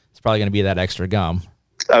 it's probably going to be that Extra gum.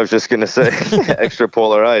 I was just going to say Extra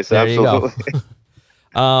Polar Ice. There Absolutely. You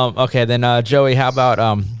go. Okay, then Joey, how about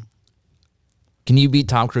can you beat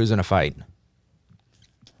Tom Cruise in a fight?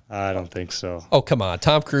 I don't think so. Oh, come on.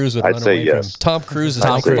 Tom Cruise would I'd run say away yes. from Tom Cruise is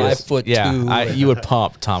like 5'2". Yeah, you would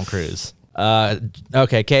pump Tom Cruise.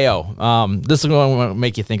 Okay, KO. This is going to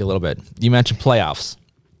make you think a little bit. You mentioned playoffs.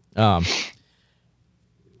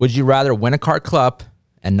 Would you rather win a Cart Cup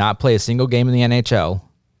and not play a single game in the NHL,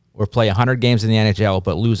 or play 100 games in the NHL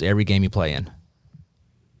but lose every game you play in?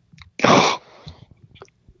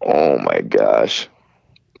 Oh my gosh.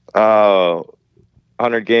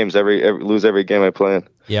 100 games, lose every game I play in.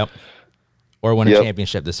 Yep. Or win a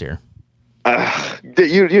championship this year.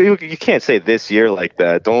 You can't say this year like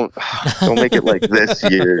that. Don't make it like this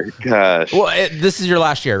year. Gosh. Well, this is your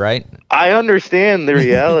last year, right? I understand the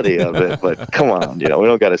reality of it, but come on, we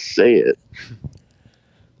don't got to say it.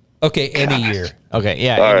 Okay, any year. Okay,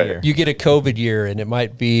 yeah, All any right. year. You get a COVID year, and it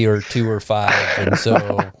might be or 2 or 5, and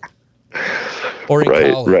so. Or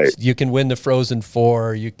in college, you can win the Frozen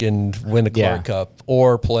Four, you can win a Clark Cup,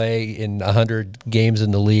 or play in 100 games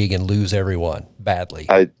in the league and lose everyone badly.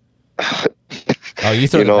 Oh, you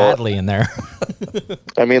threw badly in there.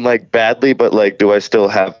 I mean, like, badly, but like, do I still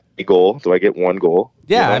have a goal? Do I get one goal?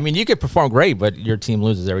 Yeah, I mean, you could perform great, but your team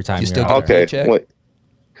loses every time. You still out get there. a paycheck? Wait.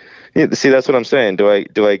 Yeah, see, that's what I'm saying. Do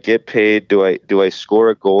I get paid? Do I score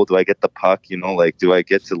a goal? Do I get the puck? Do I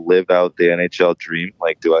get to live out the NHL dream?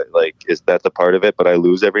 Is that the part of it? But I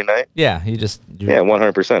lose every night. Yeah,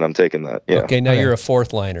 100%. I'm taking that. Yeah. Okay, now you're a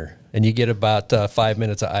fourth liner, and you get about 5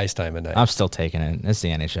 minutes of ice time a night. I'm still taking it. It's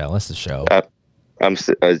the NHL. It's the show.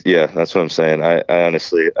 Yeah, that's what I'm saying. I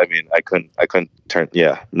honestly, I mean, I couldn't turn.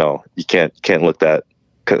 Yeah, no, you can't look that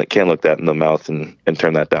in the mouth and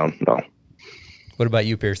turn that down. No. What about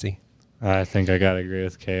you, Piercy? I think I got to agree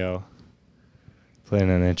with KO. Playing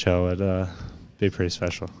NHL would be pretty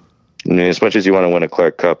special. I mean, as much as you want to win a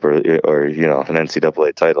Clark Cup or an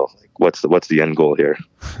NCAA title, what's the end goal here?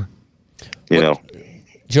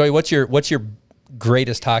 Joey, what's your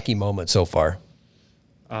greatest hockey moment so far?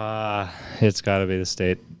 It's got to be the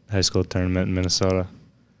state high school tournament in Minnesota.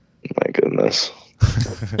 My goodness.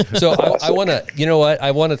 So I want to, you know what?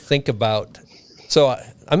 I want to think about. So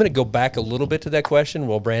I'm going to go back a little bit to that question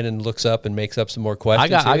while Brandon looks up and makes up some more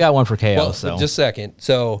questions. I got one for KO. Well, so just a second.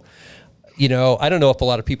 So, I don't know if a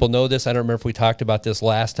lot of people know this. I don't remember if we talked about this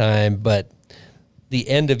last time, but the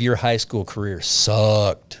end of your high school career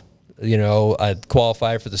sucked. I'd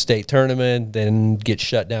qualify for the state tournament, then get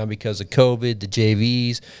shut down because of COVID. The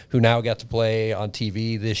JVs, who now got to play on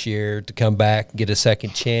TV this year, to come back and get a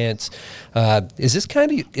second chance. Is this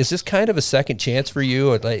kind of a second chance for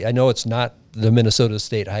you? I know it's not the Minnesota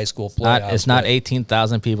State high school playoffs. It's not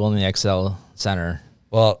 18,000 people in the XL Center.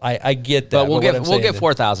 Well, I get that. But we'll get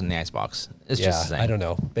 4,000 in the icebox. It's just the same. I don't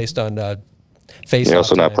know. Based on face. You're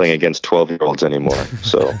also not playing against 12-year-olds anymore,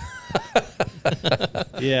 so.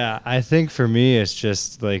 Yeah, I think for me it's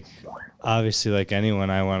just like, obviously, like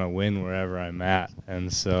anyone, I want to win wherever I'm at,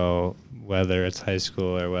 and so whether it's high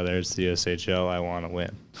school or whether it's the USHL, I want to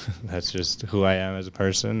win. That's just who I am as a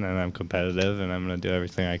person, and I'm competitive, and I'm going to do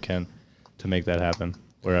everything I can to make that happen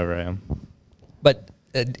wherever I am. But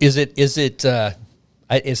it's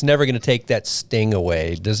never going to take that sting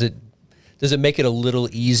away. Does it Does it make it a little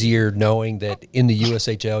easier knowing that in the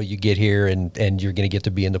USHL you get here and you're going to get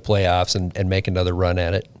to be in the playoffs and make another run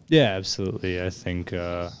at it? Yeah, absolutely. I think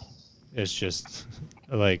it's just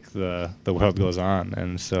like the world goes on,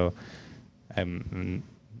 and so I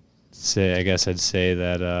guess I'd say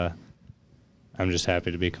that I'm just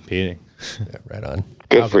happy to be competing. Yeah, right on.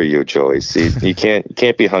 Good for you, Joey. See, you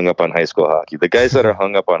can't be hung up on high school hockey. The guys that are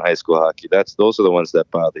hung up on high school hockey, those are the ones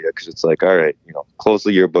that bother you, because it's like, all right, close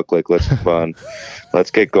the yearbook, like, let's move on,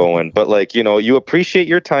 let's get going. But like, you appreciate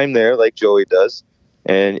your time there, like Joey does,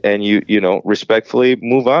 and you respectfully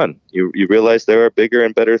move on. You realize there are bigger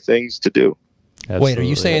and better things to do. Absolutely. Wait, are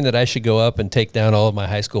you saying that I should go up and take down all of my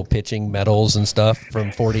high school pitching medals and stuff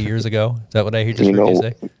from 40 years ago? Is that what I heard you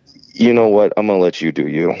say? You know what? I'm gonna let you do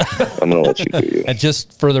you. And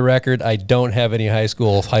just for the record, I don't have any high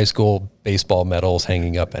school baseball medals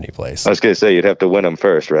hanging up anyplace. I was gonna say you'd have to win them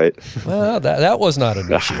first, right? Well, that was not an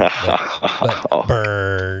issue. But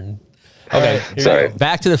burn. Okay, sorry.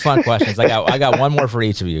 Back to the fun questions. I got one more for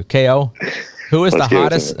each of you. KO, who's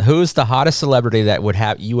the hottest celebrity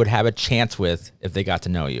that you would have a chance with if they got to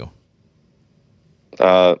know you?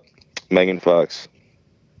 Megan Fox.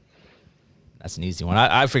 That's an easy one.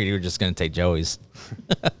 I figured you were just going to take Joey's.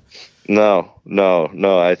 No.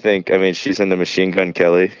 I mean, she's into Machine Gun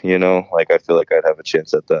Kelly, like I feel like I'd have a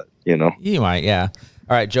chance at that, You might, yeah.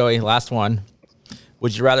 All right, Joey, last one.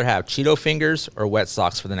 Would you rather have Cheeto fingers or wet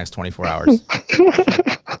socks for the next 24 hours?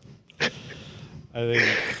 I think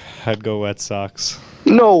I'd go wet socks.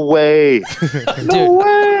 No way. No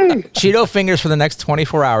way. Cheeto fingers for the next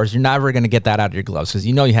 24 hours. You're never going to get that out of your gloves because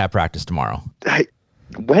you have practice tomorrow.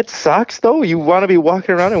 Wet socks, though? You want to be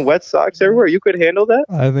walking around in wet socks everywhere? You could handle that?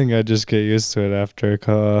 I think I'd just get used to it after a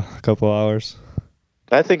couple hours.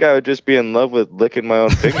 I think I would just be in love with licking my own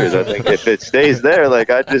fingers. I think if it stays there, like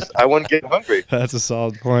I wouldn't get hungry. That's a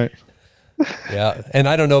solid point. Yeah, and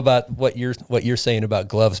I don't know about what you're saying about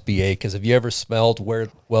gloves, BA, because have you ever smelled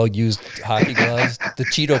well-used hockey gloves? The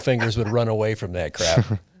Cheeto fingers would run away from that crap.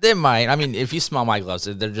 They might. I mean, if you smell my gloves,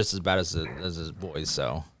 they're just as bad as his boys.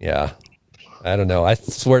 So yeah. I don't know. I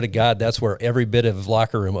swear to God, that's where every bit of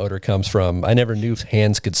locker room odor comes from. I never knew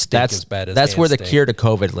hands could stink as bad as that's hands where the stink. cure to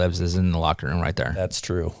COVID lives, is in the locker room right there. That's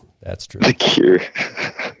true. The cure.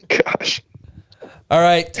 Gosh. All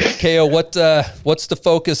right, KO. What's the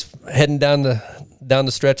focus heading down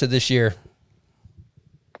the stretch of this year?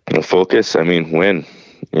 The focus. I mean, win.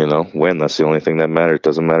 Win. That's the only thing that matters.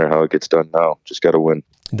 Doesn't matter how it gets done now. Just got to win.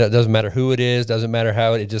 Doesn't matter who it is. Doesn't matter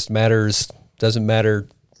how it just matters. Doesn't matter.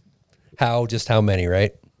 Just how many,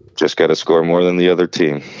 right? Just got to score more than the other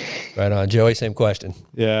team. Right on. Joey, same question.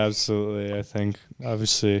 Yeah, absolutely. I think,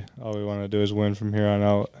 obviously, all we want to do is win from here on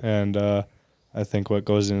out. And I think what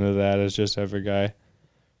goes into that is just every guy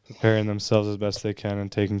preparing themselves as best they can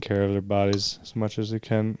and taking care of their bodies as much as they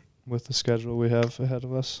can with the schedule we have ahead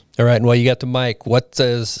of us. All right, and while you got the mic, what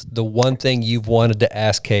is the one thing you've wanted to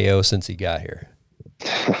ask KO since he got here?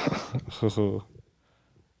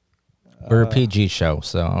 We're a PG show,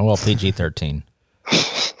 so PG-13.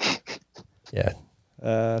 Yeah.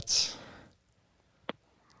 That's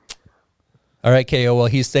all right, KO. Well,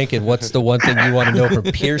 he's thinking, what's the one thing you want to know from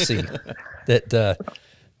Piercy?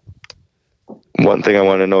 One thing I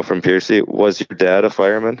want to know from Piercy, was your dad a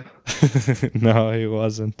fireman? No, he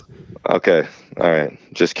wasn't. Okay. All right.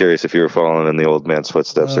 Just curious if you were following in the old man's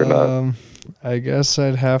footsteps or not. I guess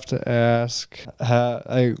I'd have to ask,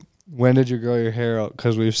 when did you grow your hair out?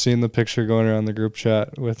 Because we've seen the picture going around the group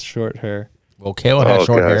chat with short hair. Well, Kayla had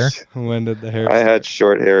short hair. When did the hair I had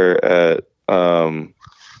short hair at when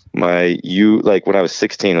I was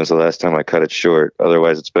 16 was the last time I cut it short.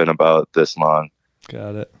 Otherwise, it's been about this long.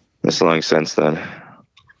 Got it. This long since then.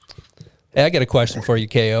 Hey, I got a question for you,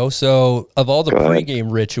 KO. So, of all the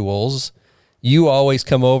pregame rituals, you always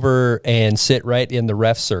come over and sit right in the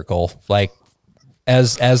ref circle, like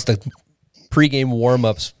as the pregame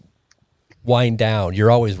warm-ups wind down.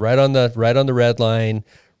 You're always right on the red line,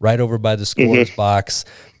 right over by the scorer's box.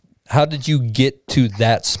 How did you get to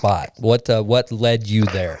that spot? What led you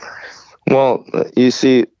there? Well, you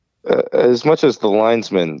see, as much as the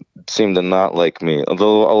linesmen seem to not like me,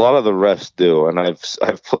 although a lot of the refs do, and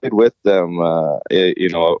I've played with them,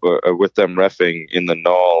 with them reffing in the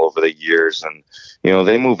null over the years, and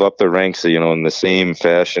they move up the ranks, in the same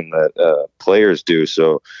fashion that players do.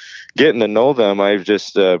 So, getting to know them, I've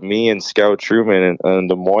just me and Scout Truman in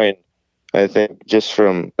Des Moines, I think just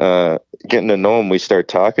from getting to know him, we start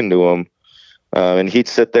talking to him. And he'd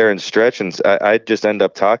sit there and stretch, and I'd just end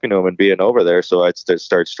up talking to him and being over there. So I'd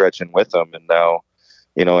start stretching with him. And now,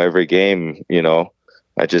 every game,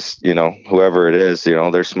 I just, whoever it is,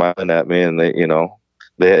 they're smiling at me, and they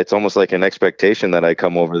it's almost like an expectation that I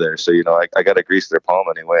come over there. So, I got to grease their palm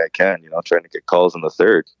any way I can, trying to get calls in the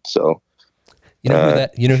third. So, you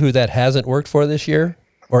know who that hasn't worked for this year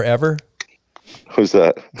or ever? Who's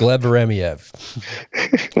that? Gleb Veremiev.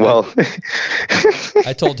 Well,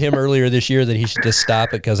 I told him earlier this year that he should just stop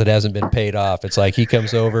it because it hasn't been paid off. It's like he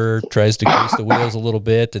comes over, tries to grease the wheels a little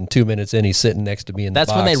bit, and 2 minutes in, he's sitting next to me in the box.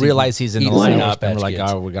 That's when they realize he's in the lineup, and we're like,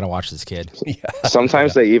 oh, we got to watch this kid. Yeah.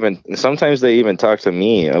 Sometimes they even talk to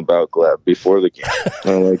me about Gleb before the game.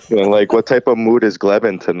 They're like, what type of mood is Gleb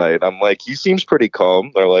in tonight? I'm like, he seems pretty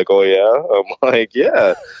calm. They're like, oh yeah. I'm like,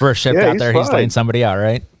 yeah. First shift out there, he's laying somebody out,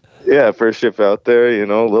 right? Yeah, first shift out there,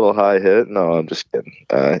 a little high hit. No, I'm just kidding.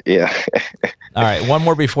 Yeah. All right, one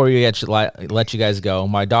more before we let you guys go.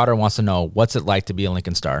 My daughter wants to know, what's it like to be a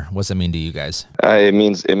Lincoln Star? What's it mean to you guys? It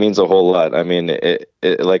means a whole lot. I mean, it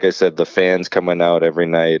like I said, the fans coming out every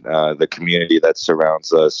night, the community that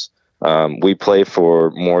surrounds us. We play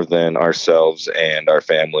for more than ourselves and our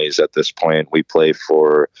families at this point. We play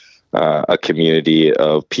for a community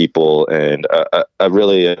of people and a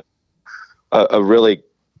really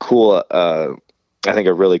cool, I think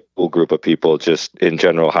a really cool group of people. Just in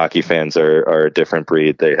general, hockey fans are a different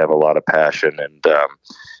breed. They have a lot of passion, and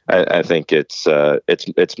I think it's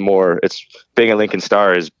being a Lincoln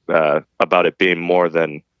Star is about it being more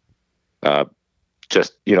than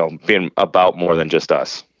just being about more than just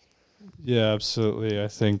us. Yeah, absolutely. I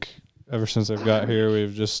think ever since I've got here,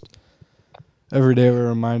 we've just every day we're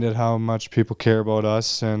reminded how much people care about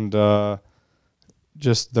us, and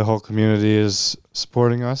just the whole community is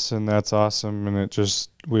supporting us, and that's awesome. And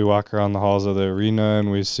we walk around the halls of the arena and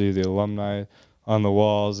we see the alumni on the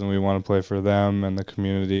walls, and we want to play for them and the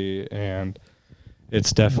community. And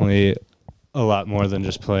it's definitely a lot more than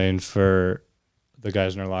just playing for the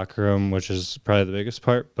guys in our locker room, which is probably the biggest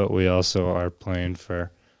part, but we also are playing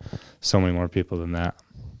for so many more people than that.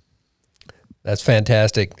 That's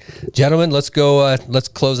fantastic. Gentlemen, let's go. Let's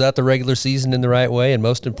close out the regular season in the right way. And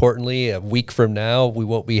most importantly, a week from now, we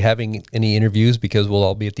won't be having any interviews because we'll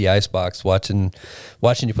all be at the ice box watching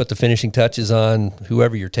you put the finishing touches on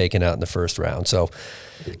whoever you're taking out in the first round. So,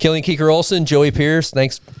 Killian Keeker-Olsen, Joey Pierce,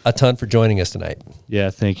 thanks a ton for joining us tonight.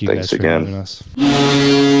 Yeah, thank you guys for having us.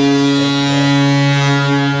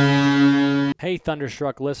 Hey,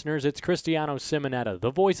 Thunderstruck listeners, it's Cristiano Simonetta,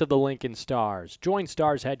 the voice of the Lincoln Stars. Join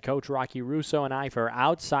Stars head coach Rocky Russo and I for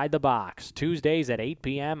Outside the Box, Tuesdays at 8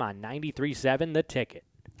 p.m. on 93.7 The Ticket.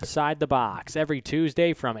 Outside the Box, every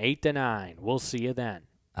Tuesday from 8 to 9. We'll see you then.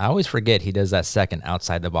 I always forget he does that second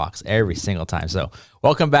Outside the Box every single time. So,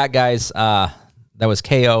 welcome back, guys. That was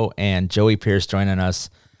KO and Joey Pierce joining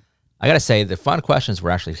us. I got to say, the fun questions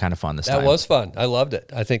were actually kind of fun this time. That was fun. I loved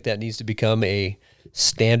it. I think that needs to become a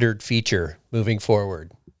standard feature moving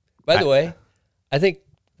forward. By the way, I think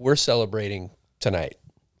we're celebrating tonight.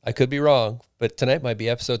 I could be wrong, but tonight might be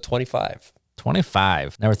episode 25.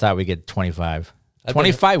 25. Never thought we'd get 25.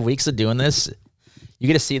 25 weeks of doing this. You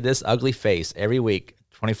get to see this ugly face every week,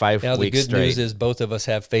 25 now, weeks straight. The good news is both of us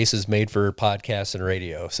have faces made for podcasts and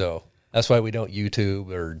radio, so that's why we don't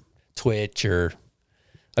YouTube or Twitch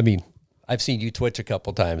I've seen you Twitch a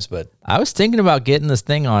couple times, but I was thinking about getting this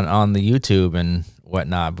thing on the YouTube and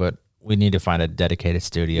whatnot, but we need to find a dedicated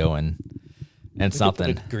studio and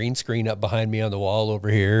something. Put a green screen up behind me on the wall over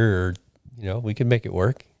here, or we could make it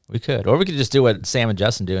work. We could, or we could just do what Sam and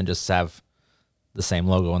Justin do and just have the same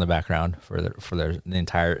logo in the background for the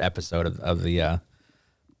entire episode of the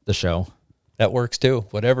show. That works too.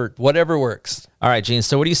 Whatever works. All right, Gene.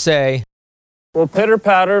 So what do you say? Well, pitter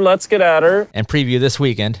patter, let's get at her. And preview this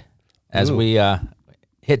weekend as we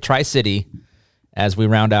hit Tri-City as we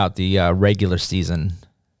round out the regular season.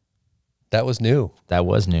 That was new. That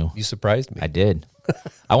was new. You surprised me. I did.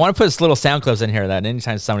 I want to put this little sound clips in here that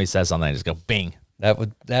anytime somebody says something, I just go bing.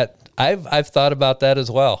 I've thought about that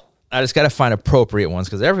as well. I just got to find appropriate ones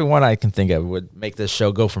because every one I can think of would make this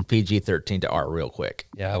show go from PG-13 to R real quick.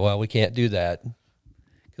 Yeah, well, we can't do that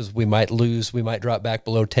because we might drop back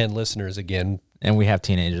below 10 listeners again. And we have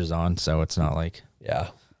teenagers on, so it's not like... Yeah,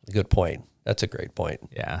 good point. That's a great point.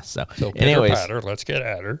 Yeah, so anyways. Patter, let's get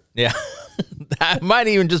at her. Yeah, I might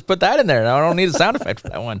even just put that in there. I don't need a sound effect for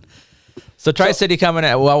that one. So Tri-City coming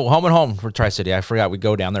at, home and home for Tri-City. I forgot we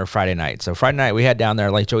go down there Friday night. So Friday night we head down there.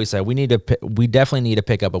 Like Joey said, we definitely need to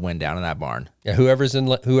pick up a win down in that barn. Yeah,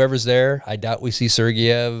 whoever's there. I doubt we see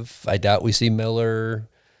Sergeyev. I doubt we see Miller.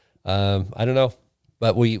 I don't know,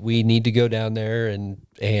 but we need to go down there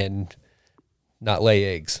and not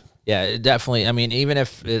lay eggs. Yeah, definitely. I mean, even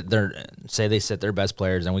if they sit their best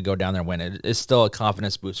players and we go down there and win, it's still a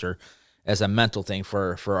confidence booster as a mental thing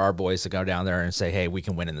for our boys to go down there and say, hey, we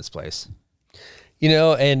can win in this place.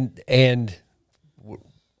 And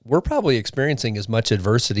we're probably experiencing as much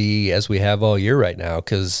adversity as we have all year right now,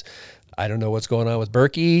 because I don't know what's going on with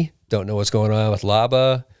Berkey. Don't know what's going on with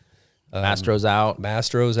Laba. Mastro's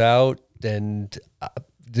out. And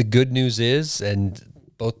the good news is, and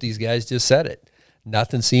both these guys just said it,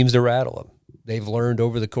 nothing seems to rattle them. They've learned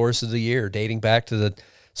over the course of the year, dating back to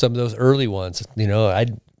some of those early ones.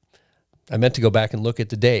 I meant to go back and look at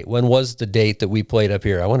the date. When was the date that we played up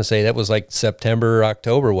here? I want to say that was like September,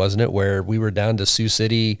 October, wasn't it? Where we were down to Sioux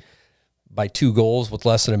City by 2 goals with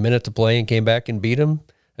less than a minute to play and came back and beat them.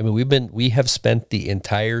 I mean, we have spent the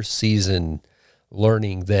entire season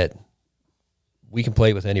learning that we can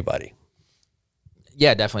play with anybody.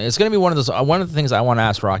 Yeah, definitely. It's going to be one of the things I want to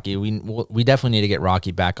ask Rocky. We definitely need to get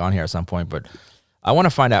Rocky back on here at some point, but I want to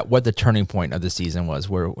find out what the turning point of the season was,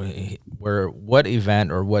 where what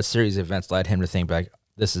event or what series of events led him to think back,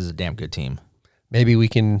 this is a damn good team. Maybe we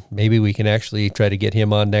can actually try to get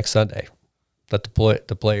him on next Sunday. Let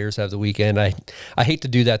the players have the weekend. I hate to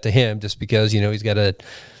do that to him just because,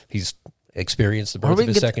 he's experienced the birth of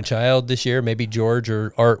his second child this year. Maybe George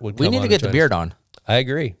or Art would come on. We need to get the Beard on. I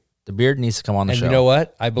agree. The Beard needs to come on the show. And you know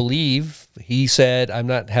what? I believe he said, I'm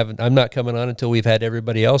not coming on until we've had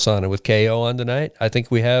everybody else on. And with KO on tonight, I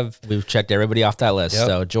think we've checked everybody off that list. Yep.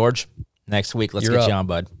 So George, next week, let's get you on,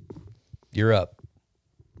 bud. You're up.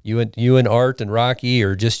 You and Art and Rocky,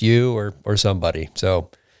 or just you or somebody.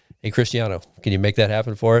 So, hey, Cristiano, can you make that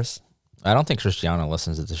happen for us? I don't think Cristiano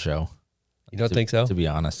listens to the show. You don't think so? To be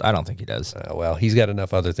honest, I don't think he does. Well, he's got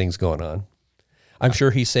enough other things going on. I'm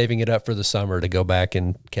sure he's saving it up for the summer to go back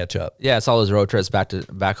and catch up. Yeah, it's all his road trips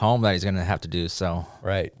back home that he's going to have to do. So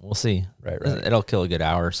right, we'll see. Right. It'll kill a good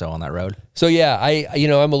hour or so on that road. So yeah,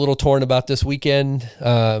 I'm a little torn about this weekend.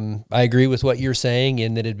 I agree with what you're saying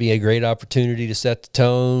in that it'd be a great opportunity to set the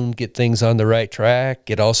tone, get things on the right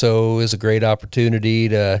track. It also is a great opportunity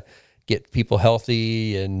to get people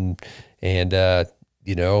healthy and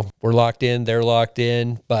we're locked in, they're locked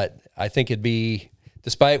in. But I think it'd be,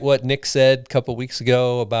 despite what Nick said a couple of weeks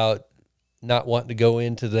ago about not wanting to go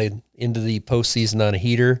into the postseason on a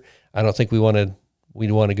heater, I don't think we want to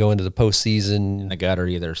go into the postseason in the gutter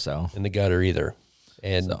either.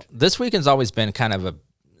 And so, this weekend's always been kind of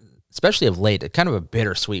especially of late, kind of a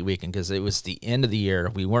bittersweet weekend because it was the end of the year.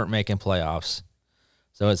 We weren't making playoffs,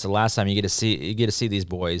 so it's the last time you get to see these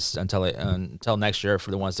boys until next year for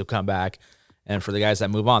the ones to come back. And for the guys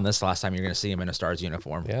that move on, this is the last time you're going to see them in a Stars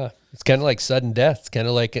uniform. Yeah. It's kind of like sudden death. It's kind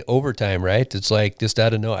of like overtime, right? It's like just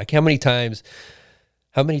out of nowhere. Like how many times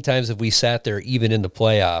have we sat there even in the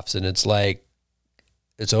playoffs and it's like,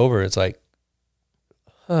 it's over. It's like,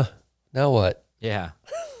 now what? Yeah.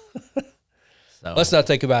 So let's not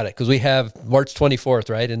think about it because we have March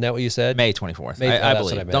 24th, right? Isn't that what you said? May 24th. I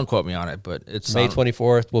believe. Don't quote me on it, but it's May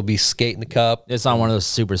 24th. We'll be skating the cup. It's on one of those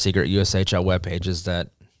super secret USHL web pages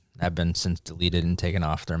that have been since deleted and taken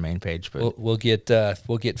off their main page, but we'll get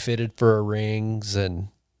fitted for our rings, and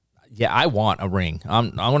yeah, I want a ring.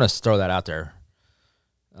 I'm going to throw that out there.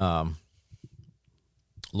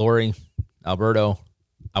 Lori, Alberto,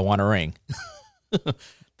 I want a ring.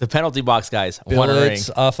 The penalty box guys, I want a ring.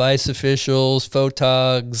 Off ice officials,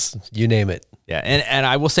 photogs, you name it. Yeah, and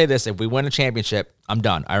I will say this: if we win a championship, I'm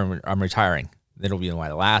done. I'm retiring. It'll be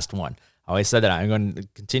my last one. I always said that I'm going to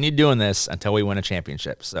continue doing this until we win a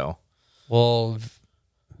championship. So, well,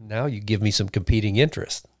 now you give me some competing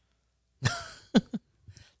interest.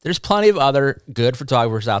 There's plenty of other good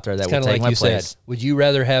photographers out there that will take my place. Said, would you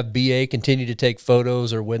rather have BA continue to take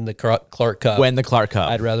photos or win the Clark Cup? Win the Clark Cup.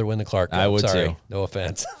 I'd rather win the Clark Cup. I would Sorry, too. No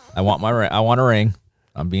offense. I want a ring.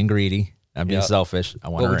 I'm being greedy. I'm being selfish. I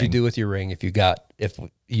want a ring. What would you do with your ring if you got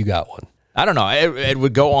one? I don't know. It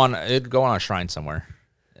would go on. It'd go on a shrine somewhere.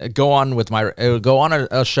 It would go on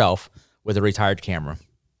a shelf with a retired camera.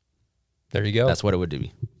 There you go. That's what it would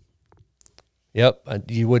be. Yep.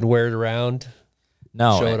 You wouldn't wear it around.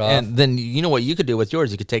 No. Show it off. And then you know what you could do with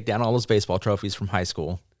yours? You could take down all those baseball trophies from high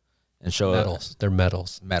school and show medals. They're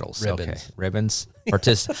medals. Medals. Ribbons. Okay. Ribbons.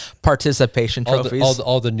 Participation trophies.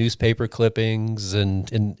 All the newspaper clippings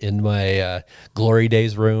and in my glory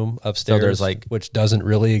days room upstairs. So there's which doesn't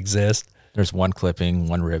really exist. There's one clipping,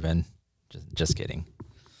 one ribbon. Just kidding.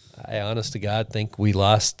 I honest to God think we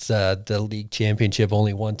lost the league championship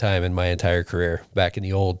only one time in my entire career, back in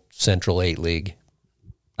the old Central 8 League.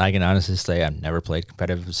 I can honestly say I've never played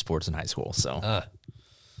competitive sports in high school. So,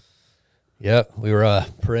 yep, we were a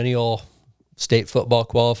perennial state football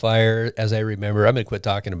qualifier, as I remember. I'm going to quit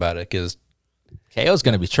talking about it because KO's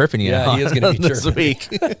going to be chirping you. Yeah, he is going to be this week.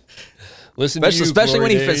 Listen,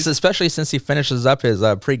 especially since he finishes up his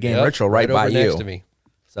pregame ritual right by you. Next to me.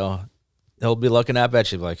 So he'll be looking up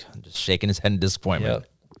at you like just shaking his head in disappointment. Yep.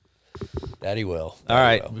 That he will. All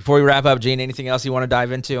right. Before we wrap up, Gene, anything else you want to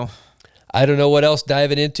dive into? I don't know what else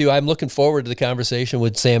diving into. I'm looking forward to the conversation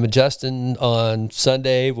with Sam and Justin on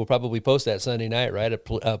Sunday. We'll probably post that Sunday night, right? A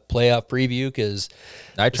playoff preview because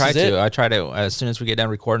I try to as soon as we get done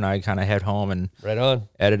recording, I kind of head home and right on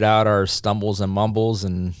edit out our stumbles and mumbles.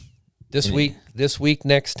 And this week,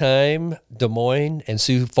 next time, Des Moines and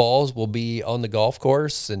Sioux Falls will be on the golf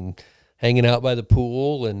course and hanging out by the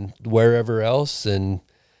pool and wherever else, and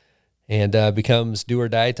becomes do or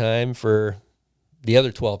die time for the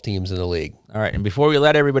other 12 teams in the league. All right, and before we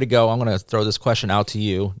let everybody go, I'm going to throw this question out to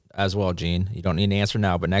you as well, Gene. You don't need an answer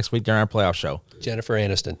now, but next week during our playoff show. Jennifer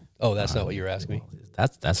Aniston. Oh, that's not what you were asking me.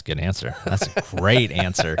 That's a good answer. That's a great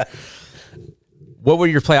answer. What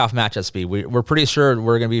would your playoff matchups be? We're pretty sure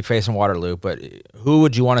we're going to be facing Waterloo, but who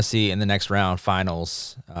would you want to see in the next round,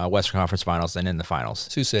 finals, Western Conference Finals, and in the finals?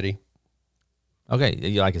 Sioux City. Okay,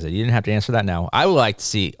 like I said, you didn't have to answer that now. I would like to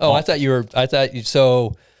see.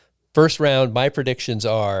 So first round, my predictions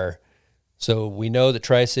are, so we know that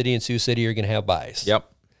Tri-City and Sioux City are going to have byes. Yep.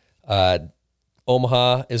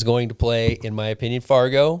 Omaha is going to play, in my opinion,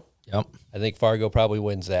 Fargo. Yep. I think Fargo probably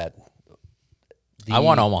wins that. I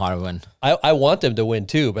want Omaha to win. I want them to win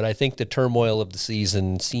too, but I think the turmoil of the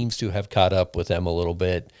season seems to have caught up with them a little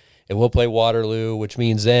bit. And we'll play Waterloo, which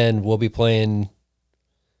means then we'll be playing.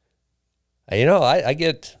 I don't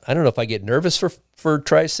know if I get nervous for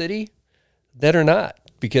Tri-City, that or not,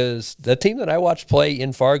 because the team that I watched play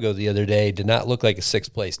in Fargo the other day did not look like a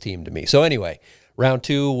sixth place team to me. So anyway, round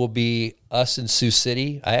 2 will be us and Sioux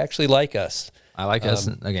City. I actually like us. I like us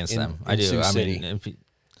against them. I do. Sioux City. Mean,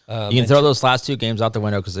 you can throw those last 2 games out the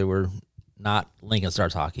window because they were not Lincoln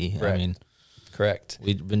Stars hockey. Right. I mean, correct.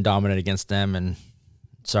 We've been dominant against them, and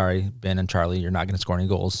sorry, Ben and Charlie, you're not going to score any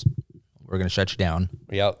goals. We're going to shut you down.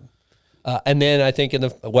 Yep. And then I think in the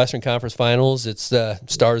Western Conference Finals, it's the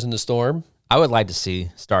Stars in the Storm. I would like to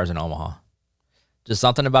see Stars in Omaha. Just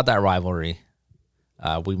something about that rivalry.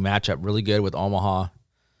 We match up really good with Omaha.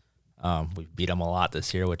 We beat them a lot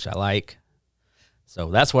this year, which I like.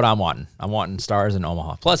 So that's what I'm wanting. I'm wanting Stars in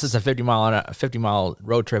Omaha. Plus, it's a 50-mile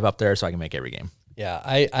road trip up there, so I can make every game. Yeah,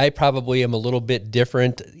 I probably am a little bit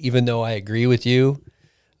different, even though I agree with you.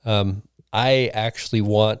 I actually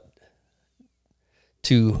want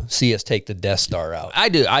to see us take the Death Star out. I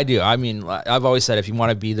do. I mean, I've always said if you want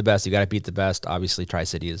to be the best, you got to beat the best. Obviously,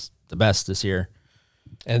 Tri-City is the best this year.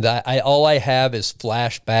 And all I have is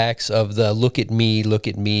flashbacks of the look at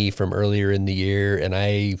me from earlier in the year, and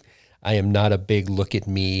I am not a big look at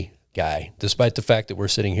me guy, despite the fact that we're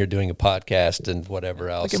sitting here doing a podcast and whatever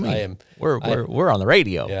else. Look at me. I am. We're on the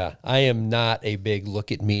radio. Yeah, I am not a big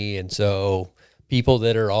look at me, and so people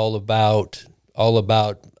that are all about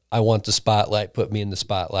I want the spotlight, put me in the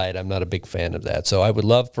spotlight. I'm not a big fan of that. So I would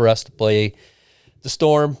love for us to play the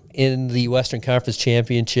Storm in the Western Conference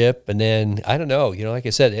Championship. And then, I don't know, like I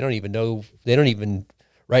said, they don't even,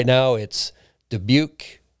 right now it's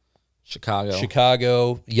Dubuque,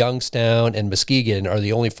 Chicago, Youngstown, and Muskegon are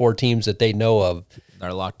the only 4 teams that they know of. That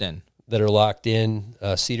are locked in.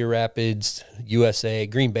 Cedar Rapids, USA,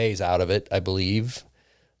 Green Bay's out of it, I believe.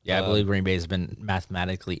 Yeah, I believe Green Bay has been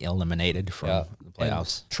mathematically eliminated from the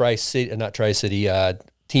playoffs.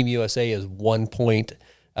 Team USA is 1 point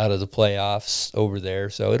out of the playoffs over there,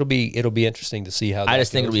 so it'll be interesting to see how. I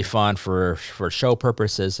just think it'll be fun for show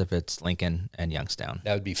purposes if it's Lincoln and Youngstown.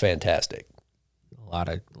 That would be fantastic. A lot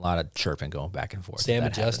of chirping going back and forth. Sam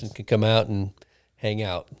and Justin can come out and hang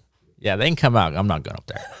out. Yeah, they can come out. I'm not going up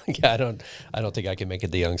there. Yeah, I don't think I can make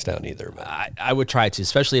it to Youngstown either. But I would try to,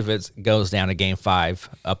 especially if it goes down to Game 5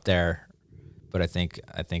 up there. But I think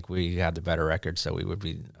we had the better record, so we would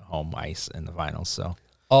be home ice in the finals. So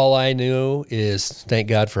all I knew is thank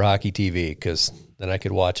God for Hockey TV, because then I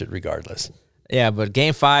could watch it regardless. Yeah, but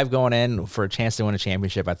Game 5 going in for a chance to win a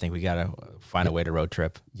championship, I think we got to find a way to road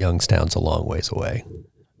trip. Youngstown's a long ways away.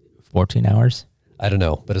 14 hours? I don't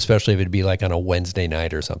know, but especially if it'd be like on a Wednesday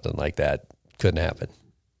night or something like that, couldn't happen.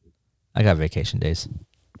 I got vacation days.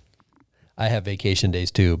 I have vacation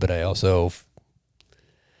days too, but I also.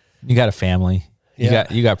 You got a family. Yeah.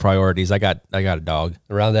 You got priorities. I got a dog.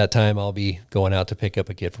 Around that time, I'll be going out to pick up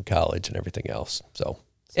a kid from college and everything else. So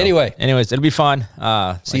anyways, it'll be fun.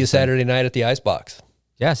 See you Saturday night at the Icebox.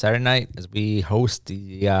 Yeah, Saturday night as we host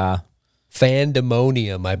the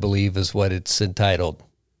Fandemonium, I believe is what it's entitled.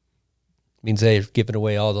 Means they're giving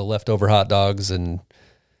away all the leftover hot dogs and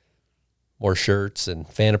more shirts and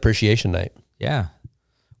fan appreciation night. Yeah.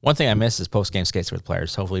 One thing I miss is post-game skates with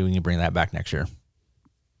players. Hopefully we can bring that back next year.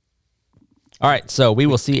 All right, so we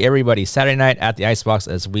will see everybody Saturday night at the Icebox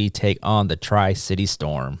as we take on the Tri-City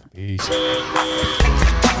Storm. Peace.